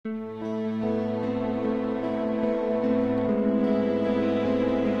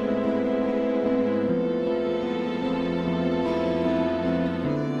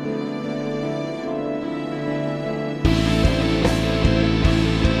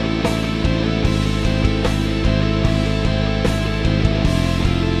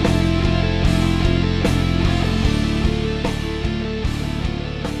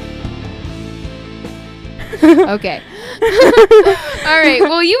Okay. All right.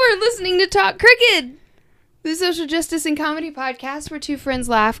 Well, you are listening to Talk Crooked, the social justice and comedy podcast where two friends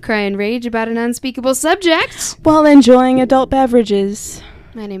laugh, cry, and rage about an unspeakable subject while enjoying adult beverages.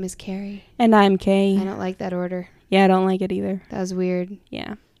 My name is Carrie. And I'm Kay. I don't like that order. Yeah, I don't like it either. That was weird.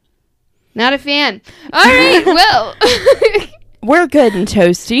 Yeah. Not a fan. All right. Well. We're good and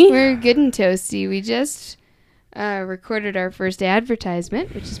toasty. We're good and toasty. We just recorded our first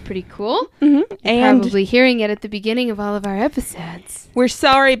advertisement, which is pretty cool. Mm-hmm. And probably hearing it at the beginning of all of our episodes. We're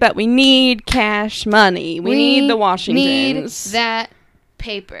sorry, but we need cash money. We need the Washingtons. Need that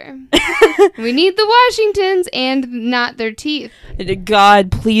paper. We need the Washingtons and not their teeth.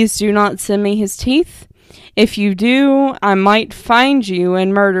 God, please do not send me his teeth. If you do, I might find you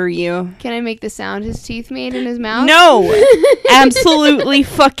and murder you. Can I make the sound his teeth made in his mouth? No! Absolutely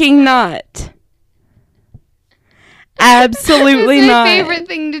fucking not. Absolutely It's not. my favorite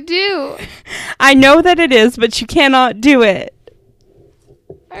thing to do. I know that it is, but you cannot do it.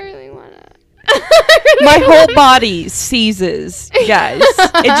 I really want to. My whole body seizes, guys.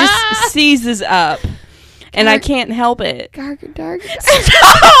 It just seizes up. And I can't help it. Gargadar.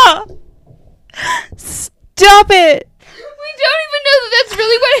 Stop! Stop it! We don't even know that that's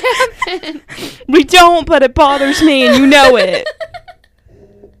really what happened. We don't, but it bothers me, and you know it.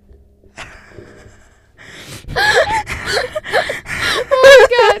 Oh my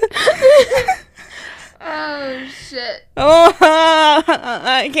god. Oh shit. Oh,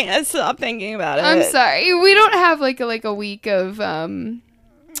 I can't stop thinking about it. I'm sorry. We don't have like a week of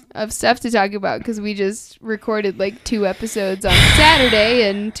stuff to talk about because we just recorded like 2 episodes on Saturday,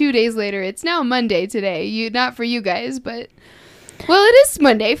 and 2 days later it's now Monday today. Not for you guys, but well, it is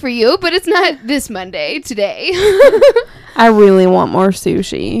Monday for you, but it's not this Monday today. I really want more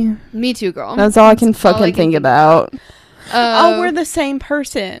sushi. Me too, girl. That's all I can fucking think about. We're the same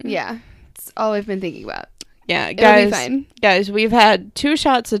person. Yeah. It's all I've been thinking about. Yeah, It'll be fine. Guys, we've had 2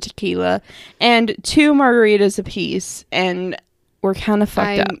 shots of tequila and 2 margaritas apiece, and we're kind of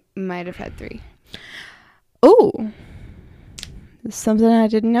fucked up. I might have had 3. Oh. That's something I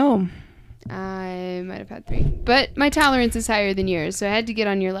didn't know. I might have had 3. But my tolerance is higher than yours, so I had to get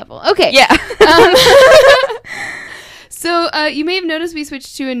on your level. Okay. Yeah. So you may have noticed we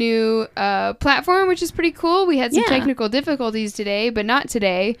switched to a new platform, which is pretty cool. We had some technical difficulties today, but not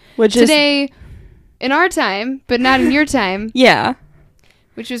today. Today, in our time, but not in your time. Yeah.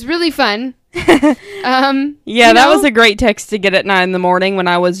 Which was really fun. That was a great text to get at 9 in the morning when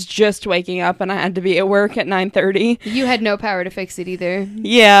I was just waking up and I had to be at work at 9:30. You had no power to fix it either.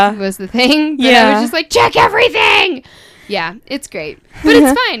 Yeah. Was the thing. But I was just like, check everything! Yeah, it's great. But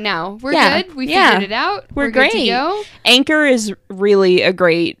it's fine now. We're good. We figured it out. We're great. Good to go. Anchor is really a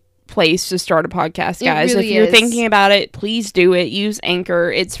great place to start a podcast, guys. Really if you're is. thinking about it, please do it. Use Anchor.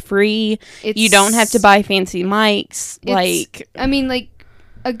 It's free. You don't have to buy fancy mics.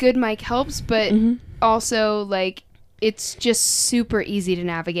 A good mic helps, but also, like, it's just super easy to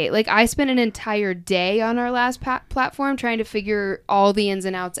navigate. Like, I spent an entire day on our last platform trying to figure all the ins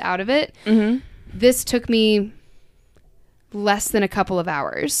and outs out of it. Mm-hmm. This took me less than a couple of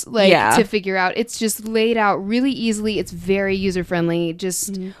hours to figure out. It's just laid out really easily. It's very user friendly.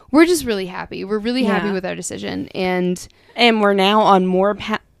 We're just really happy. We're really happy with our decision, and we're now on more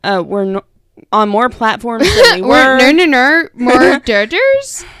on more platforms than we were. More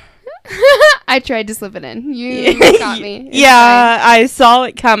dirters. I tried to slip it in. You caught me. It's fine. I saw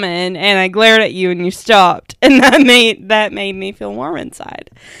it coming and I glared at you and you stopped, and that made me feel warm inside,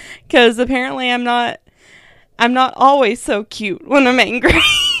 because apparently I'm not always so cute when I'm angry.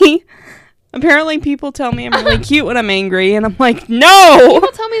 Apparently people tell me I'm really cute when I'm angry, and I'm like, no!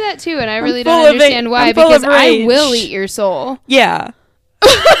 People tell me that too, and I really don't understand why, because I will eat your soul. Yeah.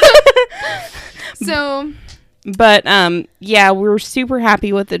 So... But, we're super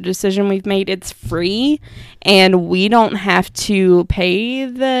happy with the decision we've made. It's free, and we don't have to pay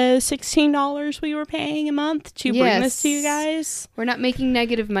the $16 we were paying a month to bring this to you guys. We're not making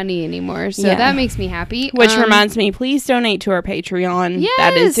negative money anymore, so that makes me happy. Which reminds me, please donate to our Patreon. Yes!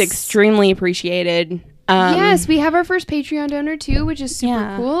 That is extremely appreciated. Yes, we have our first Patreon donor, too, which is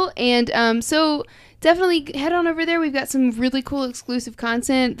super cool. And so... definitely head on over there. We've got some really cool exclusive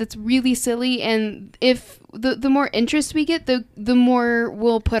content that's really silly, and if the more interest we get, the more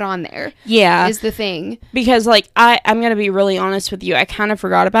we'll put on there. Yeah, is the thing. Because I'm gonna be really honest with you, I kind of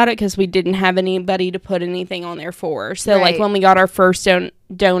forgot about it because we didn't have anybody to put anything on there for. So when we got our first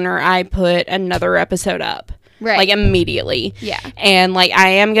donor, I put another episode up. Right. Like, immediately. Yeah. And, I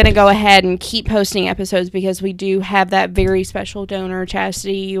am going to go ahead and keep posting episodes because we do have that very special donor,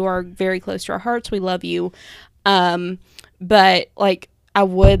 Chastity. You are very close to our hearts. We love you. But, I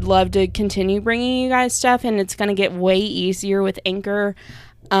would love to continue bringing you guys stuff, and it's going to get way easier with Anchor.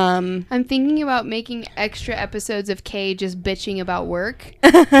 I'm thinking about making extra episodes of Kay just bitching about work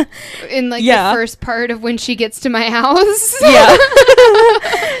in like the first part of when she gets to my house. Yeah.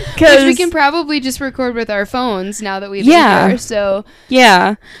 Which we can probably just record with our phones now that we've been here. So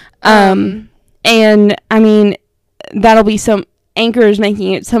yeah. And I mean, that'll be Anchor is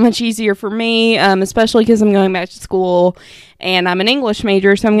making it so much easier for me, especially because I'm going back to school and I'm an English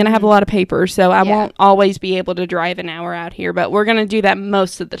major, so I'm going to have a lot of papers, so I won't always be able to drive an hour out here, but we're going to do that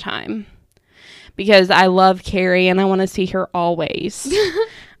most of the time because I love Carrie and I want to see her always.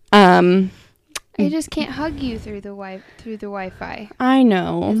 I just can't hug you through the Wi-Fi. I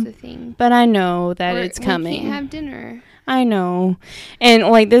know. That's the thing. But I know that it's coming. We can't have dinner. I know. And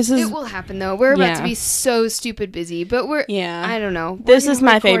like this is it will happen though. We're about to be so stupid busy, but I don't know. This is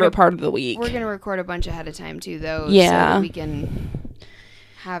my favorite part of the week. We're going to record a bunch ahead of time too though, so we can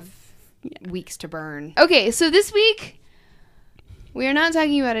have weeks to burn. Okay, so this week we are not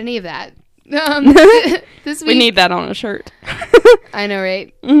talking about any of that. This week we need that on a shirt. I know,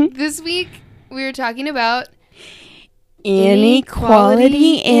 right? Mm-hmm. This week we are talking about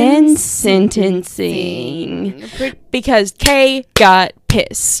inequality in sentencing. Because Kay got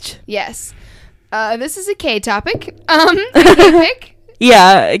pissed. Yes. This is a Kay topic. Kay pick.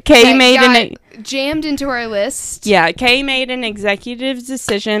 Yeah, Kay jammed into our list. Yeah, Kay made an executive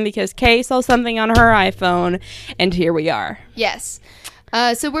decision because Kay saw something on her iPhone, and here we are. Yes.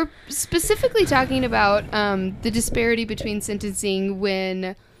 So we're specifically talking about the disparity between sentencing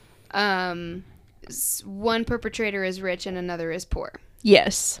when one perpetrator is rich and another is poor.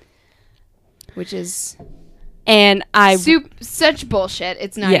 Yes. Which is such bullshit.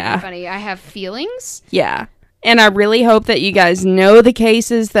 It's not even funny. I have feelings. Yeah. And I really hope that you guys know the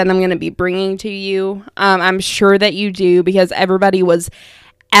cases that I'm going to be bringing to you. I'm sure that you do because everybody was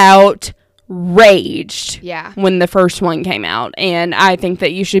outraged when the first one came out. And I think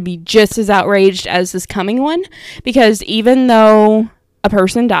that you should be just as outraged as this coming one because even though a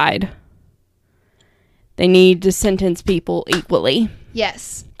person died, they need to sentence people equally.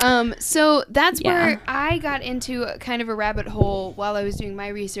 Yes. So that's where I got into kind of a rabbit hole while I was doing my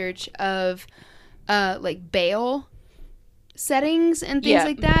research of like bail settings and things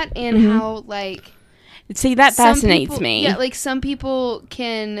like that, and how like that fascinates me. Yeah, like some people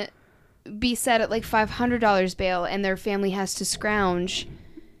can be set at like $500 bail, and their family has to scrounge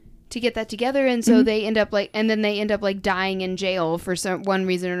to get that together, and so they end up like dying in jail for one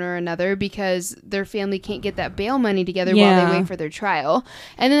reason or another because their family can't get that bail money together while they wait for their trial.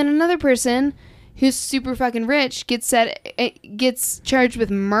 And then another person who's super fucking rich gets charged with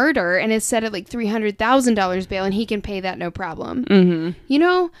murder and is set at like $300,000 bail, and he can pay that no problem. You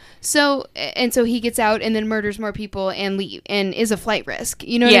know, so he gets out and then murders more people and is a flight risk.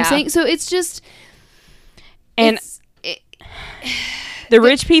 You know what I'm saying? So it's just the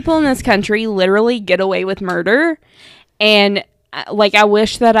rich people in this country literally get away with murder. And like, I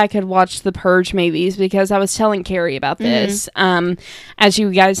wish that I could watch the Purge movies because I was telling Carrie about this. As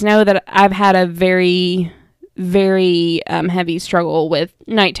you guys know, that I've had a very, very heavy struggle with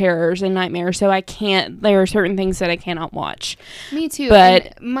night terrors and nightmares. So there are certain things that I cannot watch. Me too.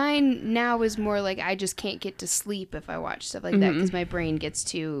 But and mine now is more like I just can't get to sleep if I watch stuff like that because my brain gets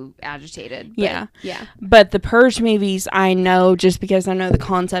too agitated. But, yeah. But the Purge movies, I know just because I know the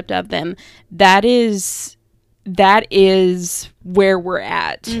concept of them. That is where we're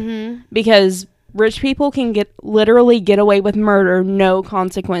at. Because rich people can literally get away with murder, no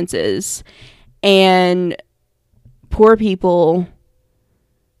consequences. And poor people,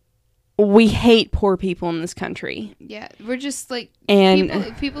 we hate poor people in this country. Yeah, we're just like,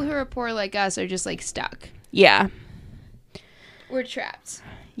 and people who are poor like us are just like stuck. Yeah. We're trapped.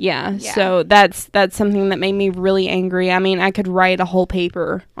 Yeah, so that's something that made me really angry. I mean, I could write a whole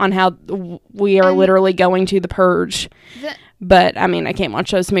paper on how we are literally going to the Purge. But, I mean, I can't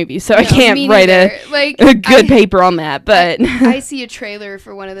watch those movies, so I can't write a good paper on that. But I see a trailer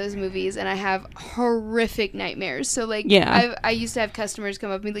for one of those movies, and I have horrific nightmares. So, like, I used to have customers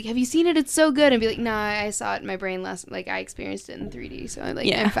come up and be like, have you seen it? It's so good. And be like, nah, I saw it in my brain I experienced it in 3D, so I'm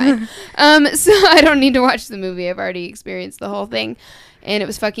fine. So I don't need to watch the movie. I've already experienced the whole thing. And it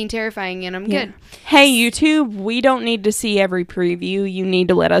was fucking terrifying, and I'm good. Hey, YouTube, we don't need to see every preview. You need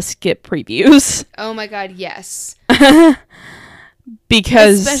to let us skip previews. Oh, my God, yes.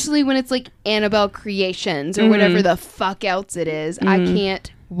 Because especially when it's like Annabelle Creations or whatever the fuck else it is. I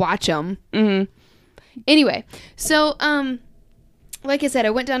can't watch them. Anyway, so, like I said,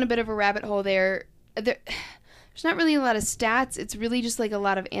 I went down a bit of a rabbit hole there. There's not really a lot of stats. It's really just like a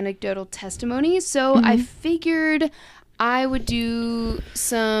lot of anecdotal testimonies. So I figured I would do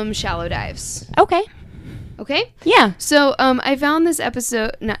some shallow dives. Okay. Okay? Yeah. So, I found this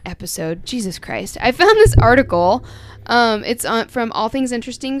Jesus Christ. I found this article. It's from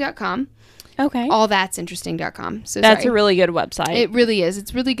allthingsinteresting.com. Okay. Allthat'sinteresting.com. So that's a really good website. It really is.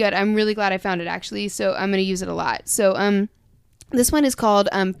 It's really good. I'm really glad I found it, actually. So I'm going to use it a lot. So, this one is called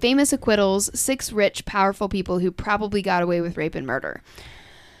Famous Acquittals, 6 Rich, Powerful People Who Probably Got Away with Rape and Murder.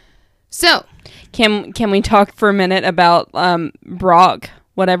 So, can we talk for a minute about Brock,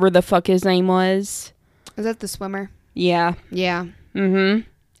 whatever the fuck his name was? Is that the swimmer? Yeah. Yeah. Mm-hmm.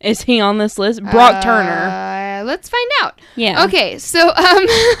 Is he on this list? Brock Turner. Let's find out. Yeah. Okay, so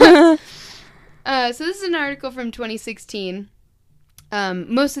so this is an article from 2016.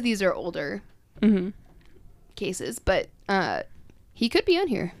 Most of these are older cases, but he could be on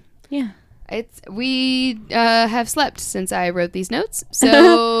here. Yeah. We have slept since I wrote these notes,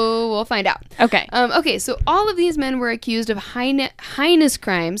 so we'll find out. Okay. Okay, so all of these men were accused of heinous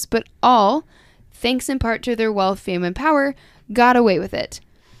crimes, but all, thanks in part to their wealth, fame, and power, got away with it.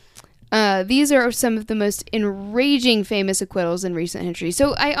 These are some of the most enraging famous acquittals in recent history.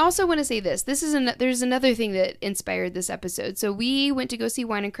 So I also want to say this. There's another thing that inspired this episode. So we went to go see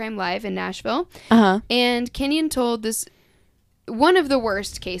Wine and Crime Live in Nashville, and Kenyon told this one of the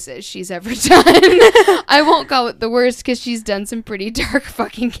worst cases she's ever done. I won't call it the worst because she's done some pretty dark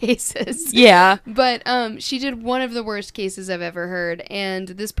fucking cases. Yeah. But she did one of the worst cases I've ever heard, and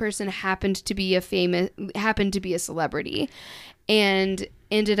this person happened to be a celebrity and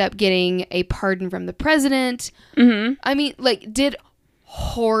ended up getting a pardon from the president. Mm-hmm. I mean, like, did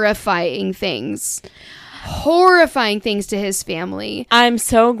horrifying things to his family. I'm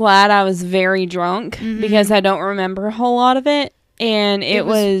so glad I was very drunk because I don't remember a whole lot of it. And it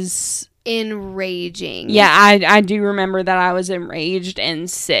was enraging. Yeah, I do remember that I was enraged and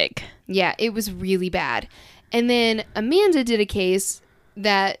sick. Yeah, it was really bad. And then Amanda did a case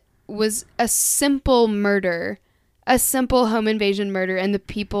that was a simple murder, a simple home invasion murder, and the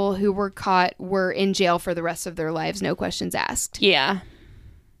people who were caught were in jail for the rest of their lives, no questions asked. Yeah.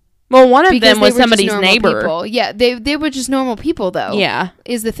 Well, one of them was somebody's neighbor. People. Yeah, they were just normal people, though. Yeah.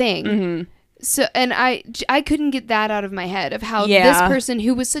 Is the thing. Mm-hmm. So, and I couldn't get that out of my head of how this person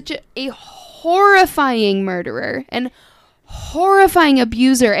who was such a horrifying murderer and horrifying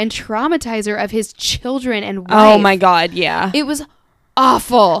abuser and traumatizer of his children and wife. Oh my God, yeah. It was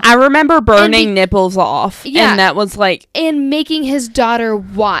awful. I remember burning nipples off. Yeah. And that was like... And making his daughter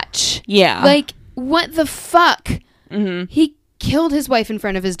watch. Yeah. Like, what the fuck? Mm-hmm. He killed his wife in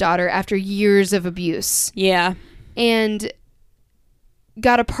front of his daughter after years of abuse. Yeah. And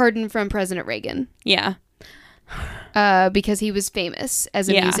got a pardon from President Reagan. Yeah. Because he was famous as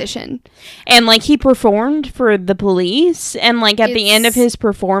a musician. And, like, he performed for the police. And, like, at the end of his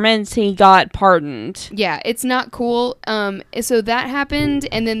performance, he got pardoned. Yeah, it's not cool. So that happened.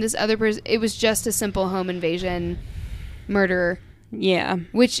 And then this other person, it was just a simple home invasion murder. Yeah.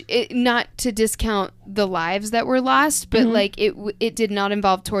 Which, not to discount the lives that were lost, but, like, it did not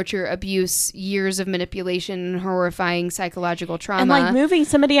involve torture, abuse, years of manipulation, and horrifying psychological trauma. And, like, moving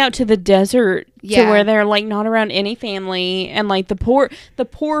somebody out to the desert to where they're, like, not around any family. And, like, the poor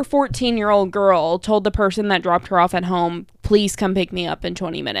 14-year-old girl told the person that dropped her off at home, please come pick me up in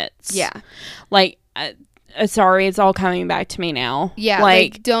 20 minutes. Yeah. Like... sorry, it's all coming back to me now. Yeah,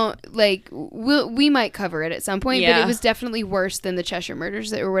 like don't, like, we might cover it at some point, but it was definitely worse than the Cheshire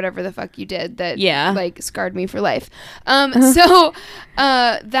murders or whatever the fuck you did that, like, scarred me for life. So,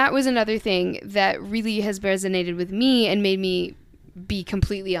 that was another thing that really has resonated with me and made me be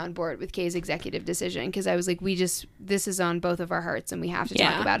completely on board with Kay's executive decision, because I was like, this is on both of our hearts and we have to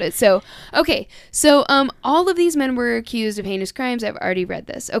talk about it. So, okay. So, all of these men were accused of heinous crimes. I've already read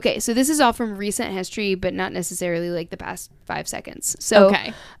this. Okay. So this is all from recent history, but not necessarily like the past 5 seconds. So,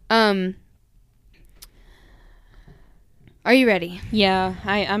 okay. Are you ready? Yeah.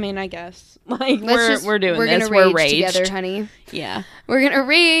 I mean, I guess. Like, we're doing this. We're raged together, honey. Yeah. We're going to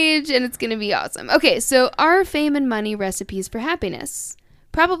rage, and it's going to be awesome. Okay, so are fame and money recipes for happiness?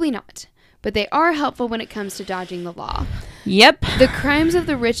 Probably not. But they are helpful when it comes to dodging the law. Yep. The crimes of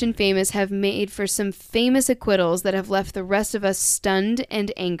the rich and famous have made for some famous acquittals that have left the rest of us stunned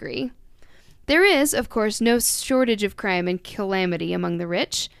and angry. There is, of course, no shortage of crime and calamity among the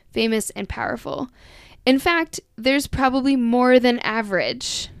rich, famous, and powerful. In fact, there's probably more than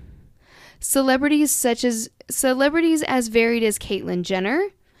average. Celebrities as varied as Caitlyn Jenner,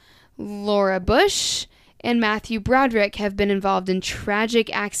 Laura Bush, and Matthew Broderick have been involved in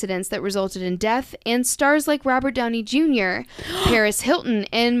tragic accidents that resulted in death, and stars like Robert Downey Jr., Paris Hilton,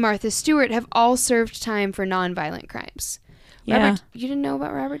 and Martha Stewart have all served time for nonviolent crimes. Yeah. You didn't know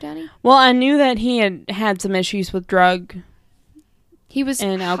about Robert Downey? Well, I knew that he had some issues with drug. He was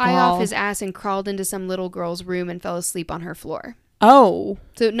and high alcohol. off his ass and crawled into some little girl's room and fell asleep on her floor. Oh.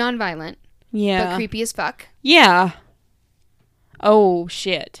 So non-violent. Yeah. But creepy as fuck. Yeah. Oh,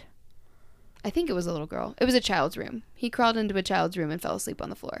 shit. I think it was a little girl. It was a child's room. He crawled into a child's room and fell asleep on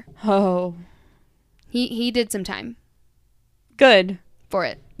the floor. Oh. He did some time. Good. For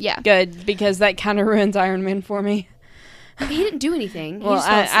it. Yeah. Good, because that kind of ruins Iron Man for me. He didn't do anything. Well,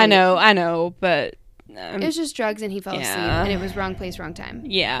 I know, but... it was just drugs and he fell asleep. And it was wrong place, wrong time.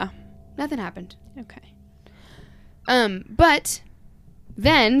 Yeah. Nothing happened. Okay. But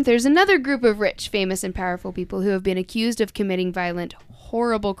then there's another group of rich, famous, and powerful people who have been accused of committing violent,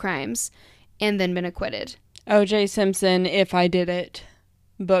 horrible crimes and then been acquitted. O.J. Simpson, If I Did It.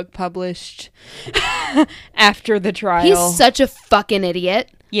 Book published after the trial. He's such a fucking idiot.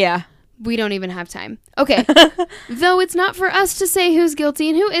 Yeah. We don't even have time. Okay. Though it's not for us to say who's guilty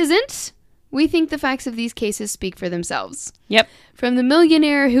and who isn't, we think the facts of these cases speak for themselves. Yep. From the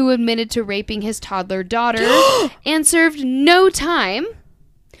millionaire who admitted to raping his toddler daughter and served no time,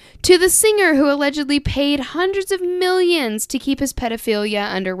 to the singer who allegedly paid hundreds of millions to keep his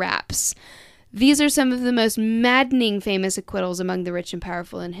pedophilia under wraps. These are some of the most maddening famous acquittals among the rich and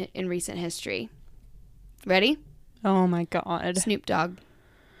powerful in recent history. Ready? Oh my God. Snoop Dogg.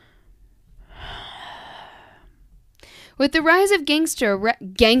 With the rise of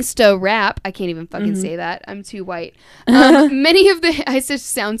gangsta rap, I can't even fucking say that. I'm too white. Many of the, I just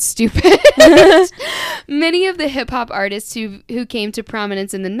sound stupid. Many of the hip hop artists who came to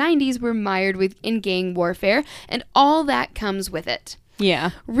prominence in the 90s were mired in gang warfare, and all that comes with it.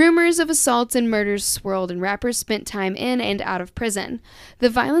 Yeah. Rumors of assaults and murders swirled, and rappers spent time in and out of prison. The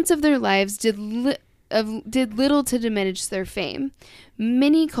violence of their lives did little to diminish their fame.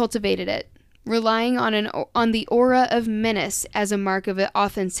 Many cultivated it, relying on the aura of menace as a mark of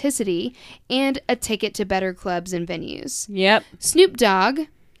authenticity and a ticket to better clubs and venues. Yep. Snoop Dogg,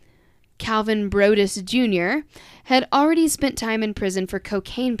 Calvin Brodus Jr., had already spent time in prison for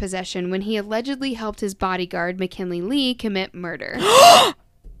cocaine possession when he allegedly helped his bodyguard, McKinley Lee, commit murder.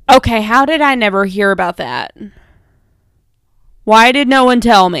 Okay, how did I never hear about that? Why did no one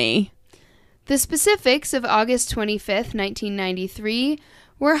tell me? The specifics of August 25th, 1993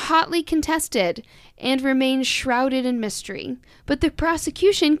 were hotly contested and remain shrouded in mystery, but the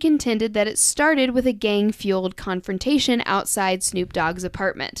prosecution contended that it started with a gang-fueled confrontation outside Snoop Dogg's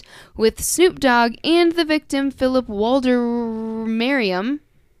apartment, with Snoop Dogg and the victim, Philip Woldemariam,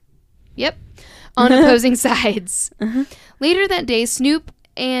 on opposing sides. Later that day, Snoop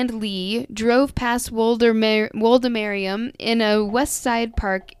and Lee drove past Woldemariam in a West Side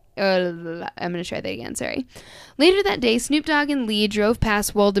Park. I'm going to try that again, sorry. Later that day, Snoop Dogg and Lee drove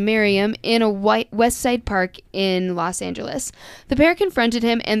past Woldemariam in a West Side Park in Los Angeles. The pair confronted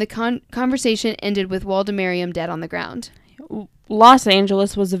him, and the conversation ended with Woldemariam dead on the ground. Los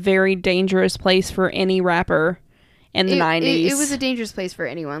Angeles was a very dangerous place for any rapper in the 90s. It was a dangerous place for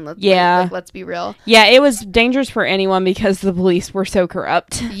anyone. Let's be real. Yeah, it was dangerous for anyone because the police were so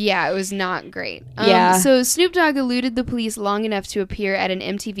corrupt. Yeah, it was not great. Yeah. So Snoop Dogg eluded the police long enough to appear at an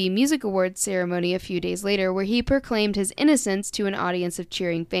MTV Music Awards ceremony a few days later, where he proclaimed his innocence to an audience of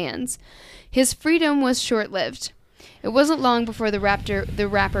cheering fans. His freedom was short-lived. It wasn't long before the rapper.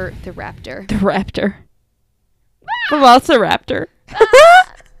 Well, it's a raptor.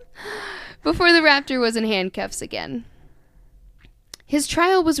 Before the raptor was in handcuffs again. His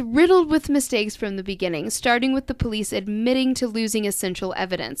trial was riddled with mistakes from the beginning, starting with the police admitting to losing essential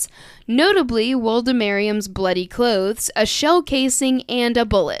evidence, notably Woldemariam's bloody clothes, a shell casing, and a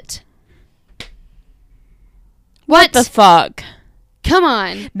bullet. What the fuck? Come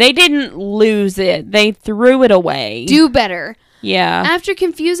on. They didn't lose it. They threw it away. Do better. Yeah. After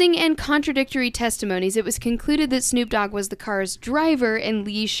confusing and contradictory testimonies, it was concluded that Snoop Dogg was the car's driver and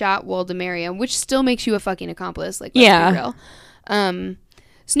Lee shot Woldemariam, which still makes you a fucking accomplice. Let's be real.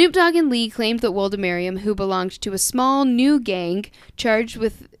 Snoop Dogg and Lee claimed that Woldemariam, who belonged to a small new gang, charged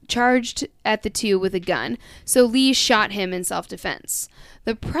at the two with a gun, so Lee shot him in self-defense.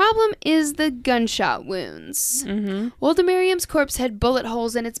 The problem is the gunshot wounds. Woldemariam's corpse had bullet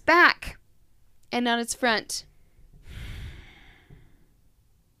holes in its back and on its front.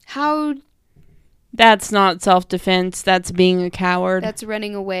 How? That's not self-defense. That's being a coward. That's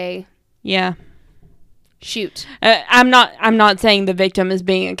running away. Yeah. Shoot. I'm not saying the victim is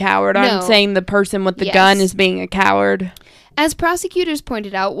being a coward. No. I'm saying the person with the gun is being a coward. As prosecutors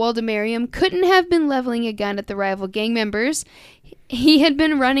pointed out, Woldemariam couldn't have been leveling a gun at the rival gang members. He had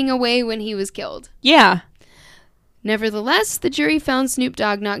been running away when he was killed. Yeah. Nevertheless, the jury found Snoop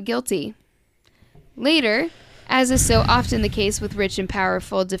Dogg not guilty. Later, As is so often the case with rich and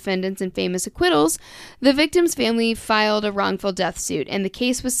powerful defendants and famous acquittals, the victim's family filed a wrongful death suit, and the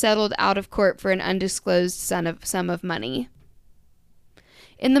case was settled out of court for an undisclosed sum of money.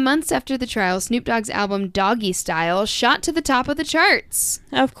 In the months after the trial, Snoop Dogg's album Doggy Style shot to the top of the charts.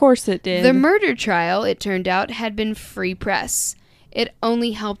 Of course it did. The murder trial, it turned out, had been free press. It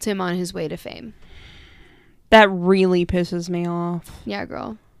only helped him on his way to fame. That really pisses me off. Yeah,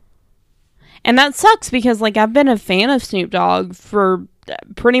 girl. And that sucks because, like, I've been a fan of Snoop Dogg for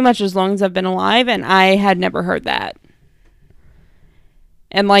pretty much as long as I've been alive, and I had never heard that.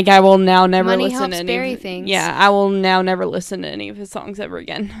 And, like, I will now never listen to any things. Yeah, I will now never listen to any of his songs ever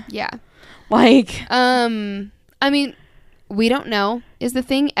again. Yeah. Like, I mean, we don't know is the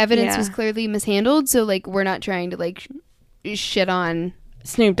thing. Evidence was clearly mishandled, so, like, we're not trying to, like, shit on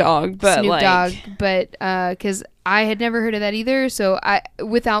Snoop Dogg, but because I had never heard of that either, so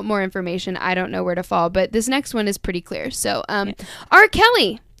without more information, I don't know where to fall. But this next one is pretty clear. So, R.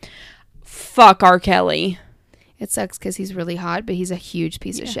 Kelly. Fuck R. Kelly. It sucks because he's really hot, but he's a huge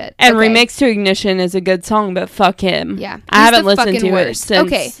piece of shit. And Remix to Ignition is a good song, but fuck him. Yeah. I haven't listened to it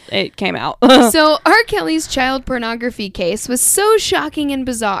since it came out. So R. Kelly's child pornography case was so shocking and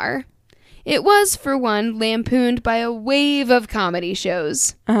bizarre. It was, for one, lampooned by a wave of comedy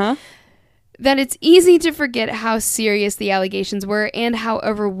shows. That it's easy to forget how serious the allegations were and how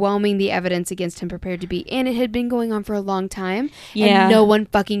overwhelming the evidence against him prepared to be. And it had been going on for a long time. Yeah. And no one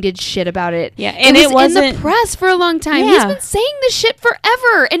fucking did shit about it. Yeah. And it wasn't in the press for a long time. Yeah. He's been saying this shit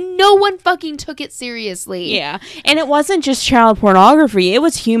forever and no one fucking took it seriously. Yeah. And it wasn't just child pornography. It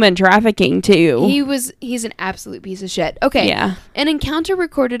was human trafficking too. He's an absolute piece of shit. Okay. Yeah. An encounter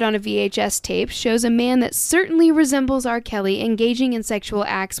recorded on a VHS tape shows a man that certainly resembles R. Kelly engaging in sexual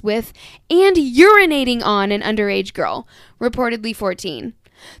acts with and urinating on an underage girl, reportedly 14.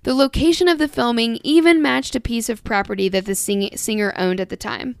 The location of the filming even matched a piece of property that the singer owned at the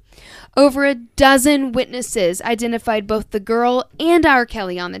time. Over a dozen witnesses identified both the girl and R.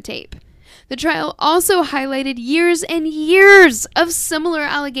 Kelly on the tape. The trial also highlighted years and years of similar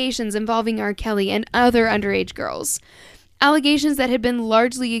allegations involving R. Kelly and other underage girls. Allegations that had been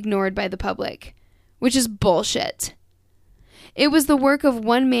largely ignored by the public, which is bullshit. It was the work of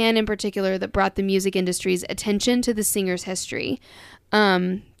one man in particular that brought the music industry's attention to the singer's history.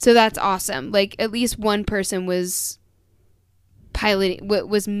 So that's awesome. Like, at least one person was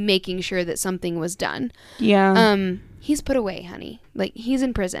was making sure that something was done. Yeah. He's put away, honey. Like, he's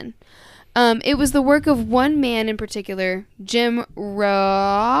in prison. It was the work of one man in particular, Jim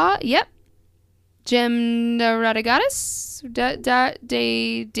Rodriguez? Yep.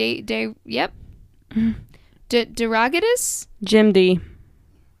 Derogatus? Jim D.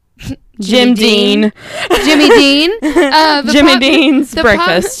 Jim Dean. Jimmy Dean. Jimmy Dean's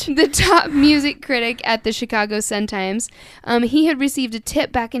breakfast. The top music critic at the Chicago Sun-Times. He had received a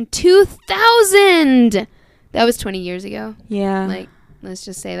tip back in 2000. That was 20 years ago. Yeah. Like, let's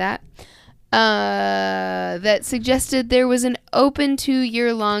just say that. That suggested there was an open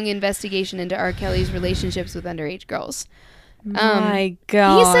 2-year-long investigation into R. Kelly's relationships with underage girls. My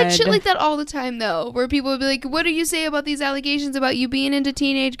God. He said shit like that all the time, though, where people would be like, what do you say about these allegations about you being into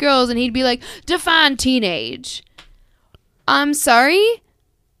teenage girls? And he'd be like, define teenage. I'm sorry?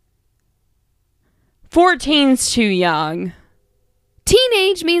 14's too young.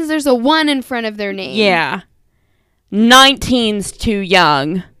 Teenage means there's a 1 in front of their name. Yeah. 19's too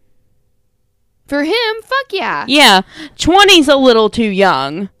young. For him, fuck yeah. Yeah. 20's a little too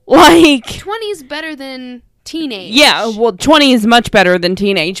young. Like, 20's better than teenage. Yeah, well, 20 is much better than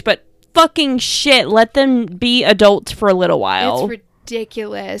teenage, but fucking shit, let them be adults for a little while. It's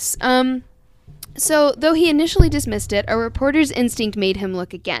ridiculous. So, though he initially dismissed it, a reporter's instinct made him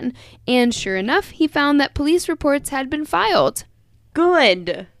look again. And sure enough, he found that police reports had been filed.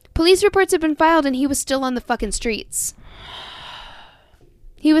 Good. Police reports had been filed and he was still on the fucking streets.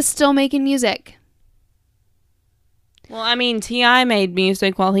 He was still making music. Well, I mean, T.I. made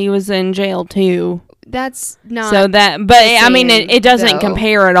music while he was in jail, too. That's not so that, but I mean, it doesn't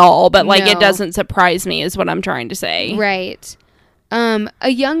compare at all, but like, it doesn't surprise me is what I'm trying to say. Right. A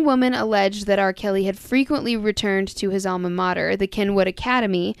young woman alleged that R. Kelly had frequently returned to his alma mater, the Kenwood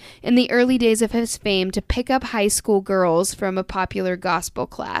Academy, in the early days of his fame to pick up high school girls from a popular gospel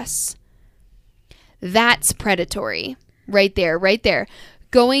class. That's predatory. Right there.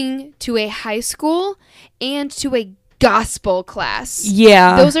 Going to a high school and to a gospel class.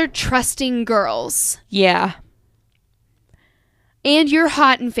 Yeah. Those are trusting girls. Yeah. And you're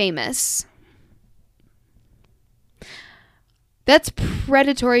hot and famous. That's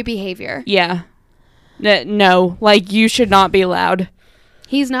predatory behavior. Yeah. No, like, you should not be allowed.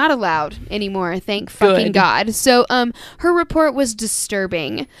 He's not allowed anymore, thank fucking God. So, her report was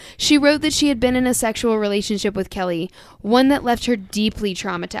disturbing. She wrote that she had been in a sexual relationship with Kelly, one that left her deeply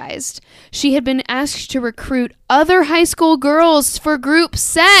traumatized. She had been asked to recruit other high school girls for group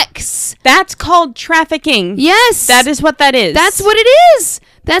sex. That's called trafficking. Yes. That is what that is. That's what it is.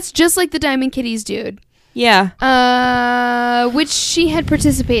 That's just like the Diamond Kitties dude. Yeah. Which she had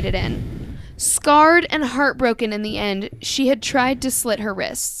participated in. Scarred and heartbroken in the end, she had tried to slit her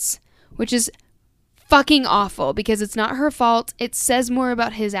wrists, which is fucking awful because it's not her fault. It says more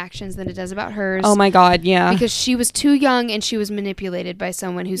about his actions than it does about hers. Oh my God, yeah. Because she was too young and she was manipulated by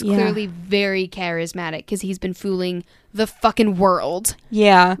someone who's clearly very charismatic because he's been fooling the fucking world.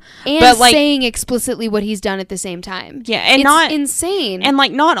 Yeah. And but saying explicitly what he's done at the same time. Yeah, and it's insane. And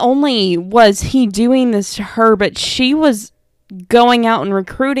like, not only was he doing this to her, but she was going out and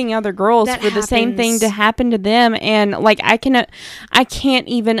recruiting other girls for the same thing to happen to them. And like, I can't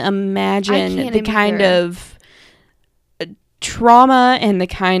even imagine the kind of trauma and the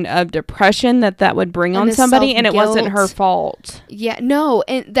kind of depression that would bring on somebody. And it wasn't her fault. Yeah, no,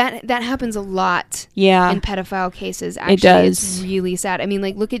 and that happens a lot. Yeah, in pedophile cases. Actually, it does. It's really sad. I mean,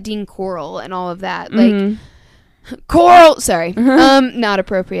 like, look at Dean Coral and all of that. Like, Coral, sorry, not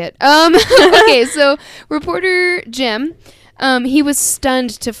appropriate. Okay, so reporter Jim. He was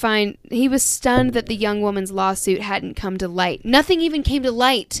stunned that the young woman's lawsuit hadn't come to light. Nothing even came to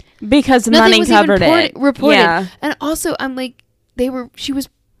light because money covered it. Reported. Yeah. And also, I'm like, she was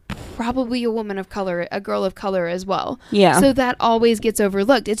probably a woman of color, a girl of color as well. Yeah. So that always gets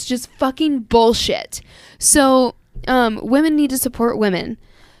overlooked. It's just fucking bullshit. So, women need to support women,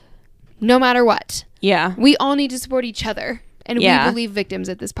 no matter what. Yeah. We all need to support each other. And we believe victims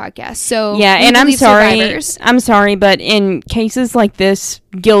at this podcast. So yeah, and I'm sorry. Survivors. I'm sorry, but in cases like this,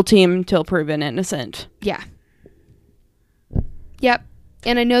 guilty until proven innocent. Yeah. Yep.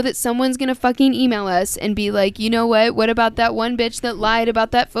 And I know that someone's going to fucking email us and be like, you know what? What about that one bitch that lied about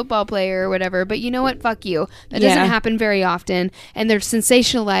that football player or whatever? But you know what? Fuck you. That doesn't happen very often. And they're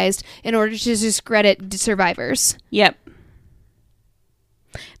sensationalized in order to discredit survivors. Yep.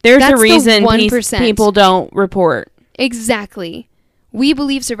 There's a reason people don't report. Exactly. We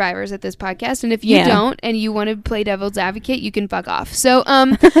believe survivors at this podcast, and if you don't and you want to play devil's advocate, you can fuck off. So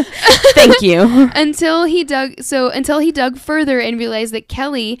thank you. Until he dug further and realized that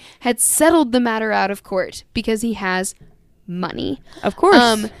Kelly had settled the matter out of court because he has money. Of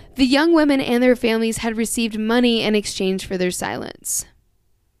course. The young women and their families had received money in exchange for their silence.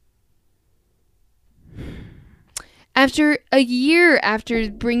 After a year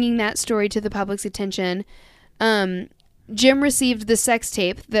after bringing that story to the public's attention, Jim received the sex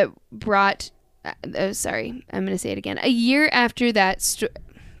tape that brought... sorry, I'm going to say it again. A year after that...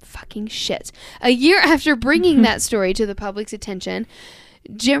 fucking shit. A year after bringing that story to the public's attention,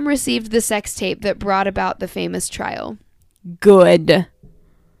 Jim received the sex tape that brought about the famous trial. Good.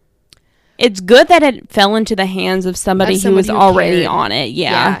 It's good that it fell into the hands of somebody who was already on it.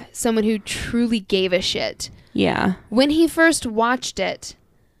 Yeah. Someone who truly gave a shit. Yeah. When he first watched it,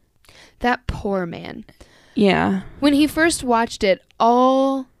 that poor man... Yeah. When he first watched it,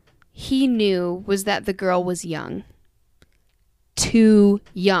 all he knew was that the girl was young. Too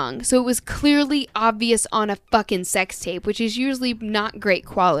young. So it was clearly obvious on a fucking sex tape, which is usually not great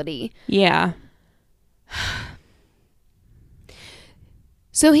quality. Yeah.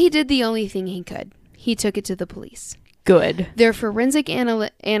 So he did the only thing he could. He took it to the police. Good. Their forensic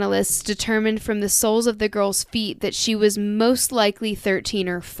analysts determined from the soles of the girl's feet that she was most likely 13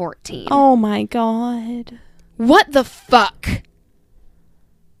 or 14. Oh my God. What the fuck?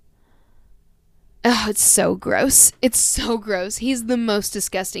 Oh, it's so gross. It's so gross. He's the most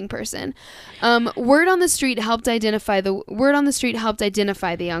disgusting person. Word on the street helped identify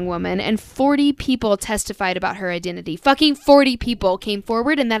the young woman, and 40 people testified about her identity. Fucking 40 people came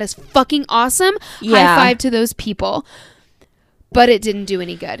forward, and that is fucking awesome. Yeah. High five to those people. But it didn't do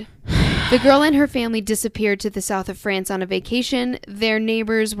any good. The girl and her family disappeared to the south of France on a vacation. Their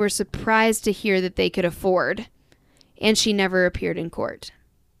neighbors were surprised to hear that they could afford, and she never appeared in court.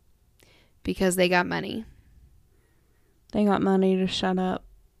 Because they got money. They got money to shut up.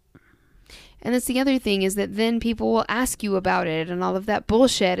 And that's the other thing, is that then people will ask you about it and all of that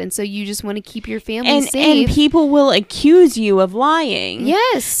bullshit. And so you just want to keep your family safe. And people will accuse you of lying.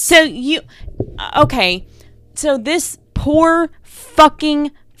 Yes. Okay. So this poor fucking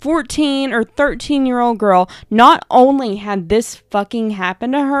 14 or 13-year-old girl not only had this fucking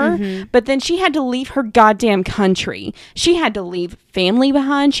happen to her, but then she had to leave her goddamn country. She had to leave family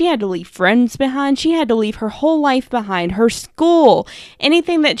behind. She had to leave friends behind. She had to leave her whole life behind, her school,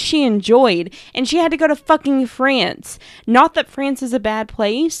 anything that she enjoyed. And she had to go to fucking France. Not that France is a bad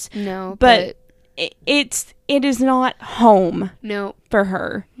place. No, but it is not home. No. For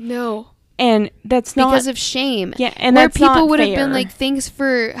her. No. And that's not because of shame. Yeah, and where that's not people would fair. have been like, "Thanks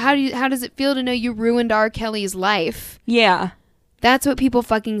for how does it feel to know you ruined R. Kelly's life?" Yeah, that's what people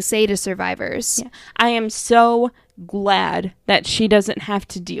fucking say to survivors. Yeah. I am so glad that she doesn't have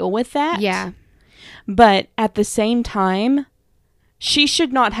to deal with that. Yeah, but at the same time, she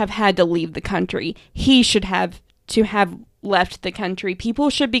should not have had to leave the country. He should have to have left the country.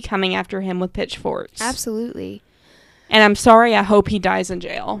 People should be coming after him with pitchforks. Absolutely. And I'm sorry, I hope he dies in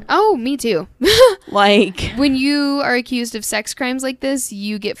jail. Oh, me too. Like, when you are accused of sex crimes like this,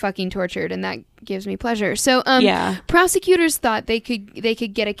 you get fucking tortured, and that gives me pleasure. So, prosecutors thought they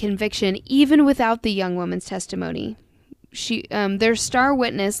could get a conviction even without the young woman's testimony. Their star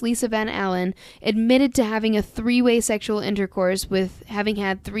witness, Lisa Van Allen, admitted to having had three-way sexual intercourse with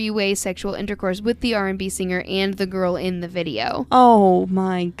the R&B singer and the girl in the video. Oh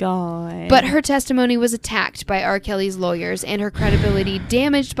my God. But her testimony was attacked by R. Kelly's lawyers and her credibility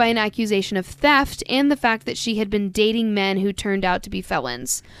damaged by an accusation of theft and the fact that she had been dating men who turned out to be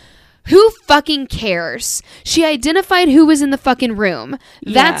felons. Who fucking cares? She identified who was in the fucking room.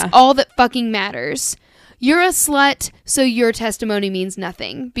 That's all that fucking matters. You're a slut, so your testimony means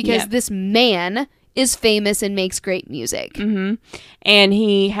nothing because this man is famous and makes great music. Mm-hmm. And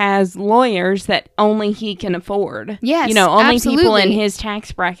he has lawyers that only he can afford. Yes, only absolutely. People in his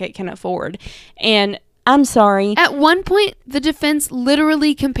tax bracket can afford. And I'm sorry. At one point, the defense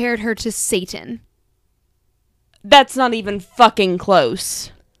literally compared her to Satan. That's not even fucking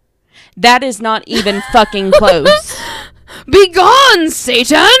close. That is not even fucking close. Be gone,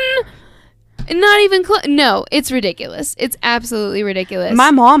 Satan! Not even close. No, it's ridiculous. It's absolutely ridiculous. My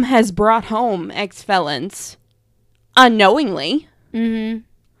mom has brought home ex-felons unknowingly. Mm-hmm.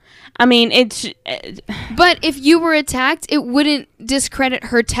 I mean, it's... But if you were attacked, it wouldn't discredit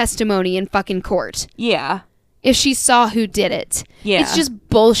her testimony in fucking court. Yeah. If she saw who did it. Yeah. It's just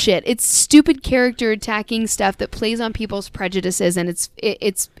bullshit. It's stupid character attacking stuff that plays on people's prejudices, and it's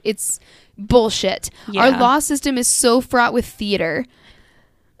bullshit. Yeah. Our law system is so fraught with theater.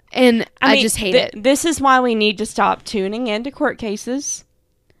 And I just hate it. This is why we need to stop tuning into court cases.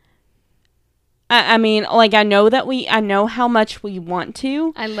 I mean, like, I know how much we want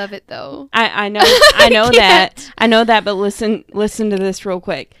to. I love it though. I know that, but listen to this real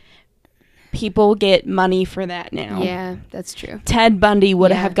quick. People get money for that now. Yeah, that's true. Ted Bundy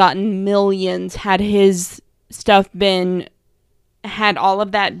would have gotten millions had his stuff had all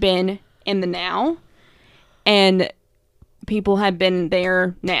of that been in the now. And people have been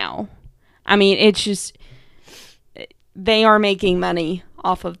there now. I mean, it's just, they are making money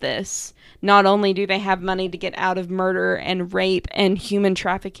off of this. Not only do they have money to get out of murder and rape and human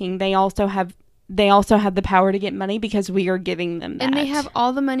trafficking, they also have the power to get money because we are giving them that. And they have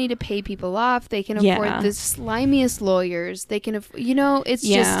all the money to pay people off. They can afford the slimiest lawyers. They can, it's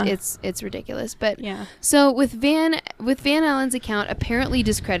just, it's ridiculous. But so with Van Allen's account apparently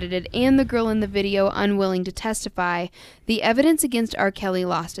discredited and the girl in the video unwilling to testify, the evidence against R. Kelly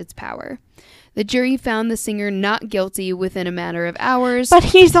lost its power. The jury found the singer not guilty within a matter of hours. But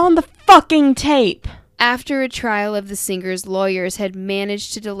he's on the fucking tape. After a trial of the singer's lawyers had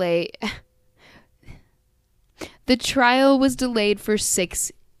managed to delay... The trial was delayed for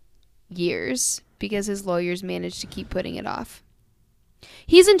 6 years because his lawyers managed to keep putting it off.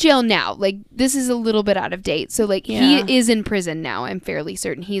 He's in jail now. Like, this is a little bit out of date. So, like, he is in prison now. I'm fairly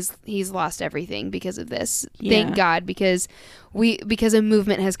certain he's lost everything because of this. Yeah. Thank God, because a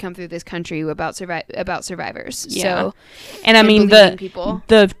movement has come through this country about survivors. Yeah. So, and I mean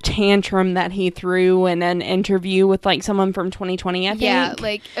the tantrum that he threw in an interview with like someone from 2020, I think. Yeah,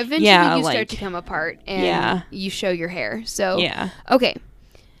 like eventually you start to come apart and you show your hair. So okay.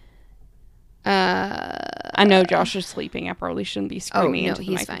 I know Josh is sleeping. I probably shouldn't be screaming into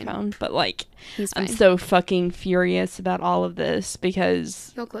the microphone, but like, I'm so fucking furious about all of this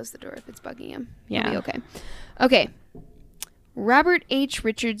because he'll close the door if it's bugging him. Yeah. He'll be okay. Okay. Robert H.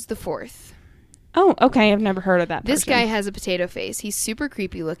 Richards IV. Oh, okay. I've never heard of that person. This guy has a potato face. He's super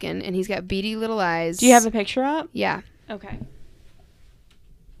creepy looking, and he's got beady little eyes. Do you have a picture up? Yeah. Okay.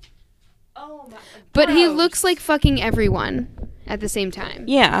 Oh my. But he looks like fucking everyone at the same time.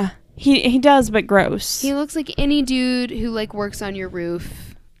 Yeah. He does, but gross. He looks like any dude who, like, works on your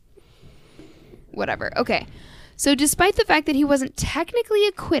roof. Whatever. Okay. So despite the fact that he wasn't technically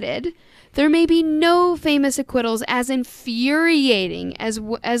acquitted, there may be no famous acquittals as infuriating as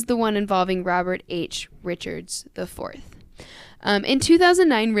the one involving Robert H. Richards IV. In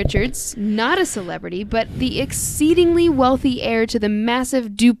 2009, Richards, not a celebrity, but the exceedingly wealthy heir to the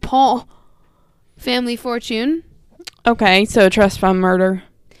massive DuPont family fortune. Okay, so trust fund murder.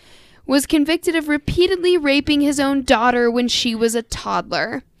 Was convicted of repeatedly raping his own daughter when she was a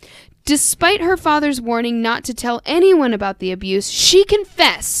toddler. Despite her father's warning not to tell anyone about the abuse, she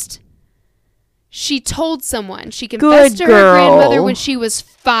confessed. She told someone. She confessed to her grandmother when she was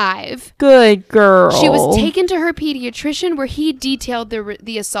 5. Good girl. She was taken to her pediatrician where he detailed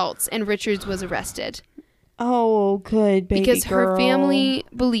the assaults, and Richards was arrested. Oh, good baby because girl. Her family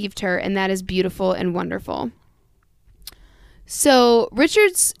believed her, and that is beautiful and wonderful. So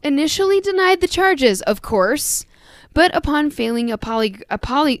Richards initially denied the charges, of course, but upon failing he failed a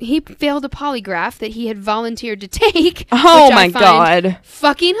polygraph that he had volunteered to take. Oh my God.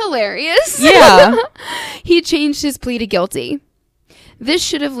 Fucking hilarious. Yeah. He changed his plea to guilty. This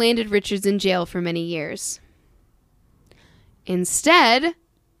should have landed Richards in jail for many years. Instead,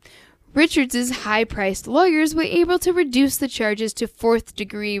 Richards' high-priced lawyers were able to reduce the charges to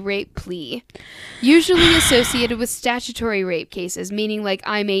 4th-degree rape plea, usually associated with statutory rape cases, meaning like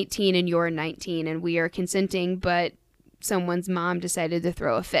I'm 18 and you're 19 and we are consenting, but someone's mom decided to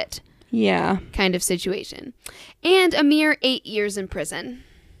throw a fit. Yeah. Kind of situation. And a mere 8 years in prison.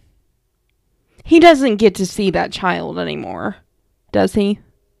 He doesn't get to see that child anymore, does he?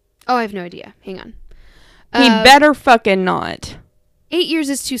 Oh, I have no idea. Hang on. He better fucking not. 8 years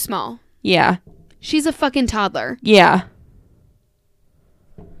is too small. Yeah. She's a fucking toddler. Yeah.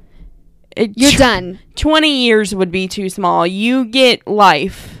 You're done. 20 years would be too small. You get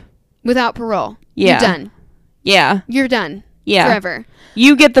life. Without parole. Yeah. You're done. Yeah. You're done. Yeah. Forever.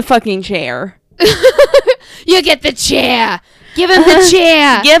 You get the fucking chair. You get the chair. Give him the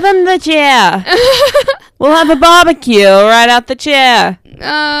chair. Give him the chair. We'll have a barbecue right out the chair.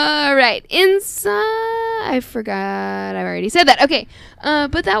 All right. Inside. I forgot. I already said that. Okay.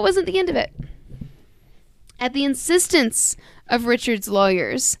 But that wasn't the end of it. At the insistence of Richard's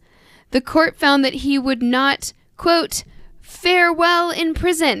lawyers, the court found that he would not, quote, fare well in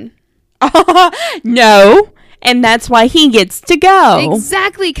prison. No. And that's why he gets to go.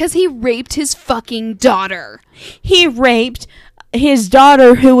 Exactly, because he raped his fucking daughter. He raped his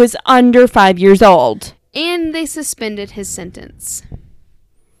daughter who was under 5 years old. And they suspended his sentence.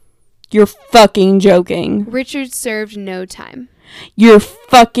 You're fucking joking. Richard served no time. You're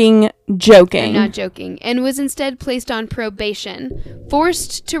fucking joking. I'm not joking. And was instead placed on probation,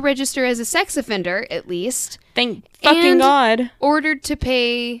 forced to register as a sex offender, at least. Thank fucking God. Ordered to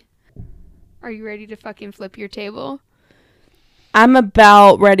pay... Are you ready to fucking flip your table? I'm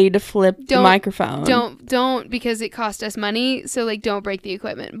about ready to flip the microphone. Don't, because it cost us money, so, like, don't break the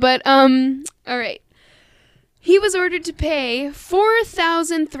equipment. But, all right. He was ordered to pay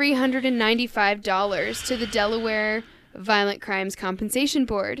 $4,395 to the Delaware Violent Crimes Compensation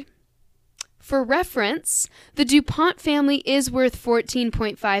Board. For reference, the DuPont family is worth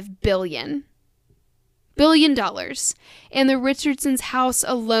 $14.5 billion, and the Richardsons' house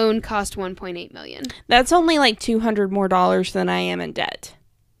alone cost $1.8 million. That's only like $200 more than I am in debt.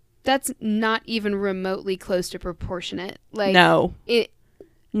 That's not even remotely close to proportionate. Like, no,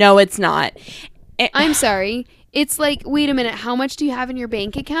 it's not. I'm sorry. It's like, wait a minute, how much do you have in your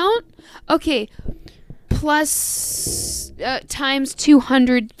bank account? Okay, plus times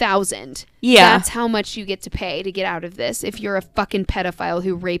 200,000. Yeah. That's how much you get to pay to get out of this if you're a fucking pedophile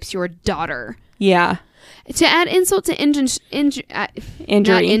who rapes your daughter. Yeah. To add insult to injury.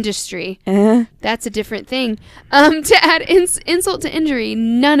 Not industry. That's a different thing. To add insult to injury,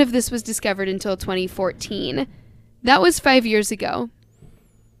 none of this was discovered until 2014. That was 5 years ago.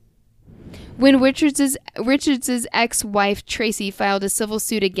 When Richards's ex-wife Tracy filed a civil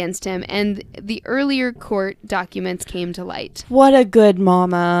suit against him, and the earlier court documents came to light. What a good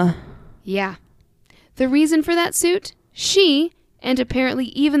mama. Yeah. The reason for that suit? She, and apparently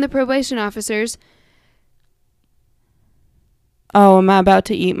even the probation officers... Oh, am I about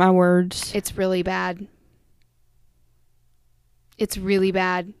to eat my words? It's really bad. It's really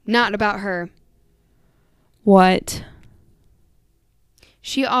bad. Not about her. What?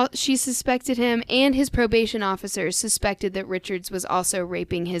 She suspected him, and his probation officers suspected that Richards was also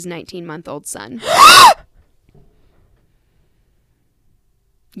raping his 19-month-old son.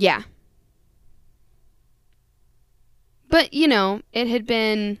 Yeah. But, you know, it had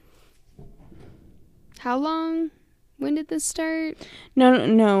been... How long? When did this start?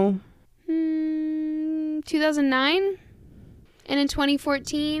 No. 2009? And in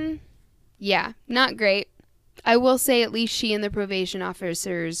 2014? Yeah, not great. I will say at least she and the probation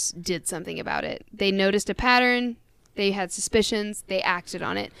officers did something about it. They noticed a pattern. They had suspicions. They acted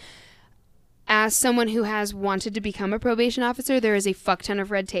on it. As someone who has wanted to become a probation officer, there is a fuck ton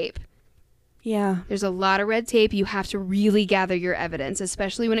of red tape. Yeah. There's a lot of red tape. You have to really gather your evidence,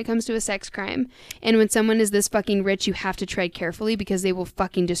 especially when it comes to a sex crime. And when someone is this fucking rich, you have to tread carefully because they will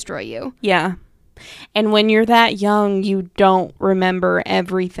fucking destroy you. Yeah. And when you're that young, you don't remember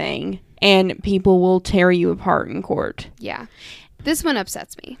everything. And people will tear you apart in court. Yeah. This one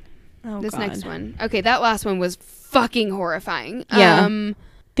upsets me. Oh, this God. next one. Okay, that last one was fucking horrifying. Yeah.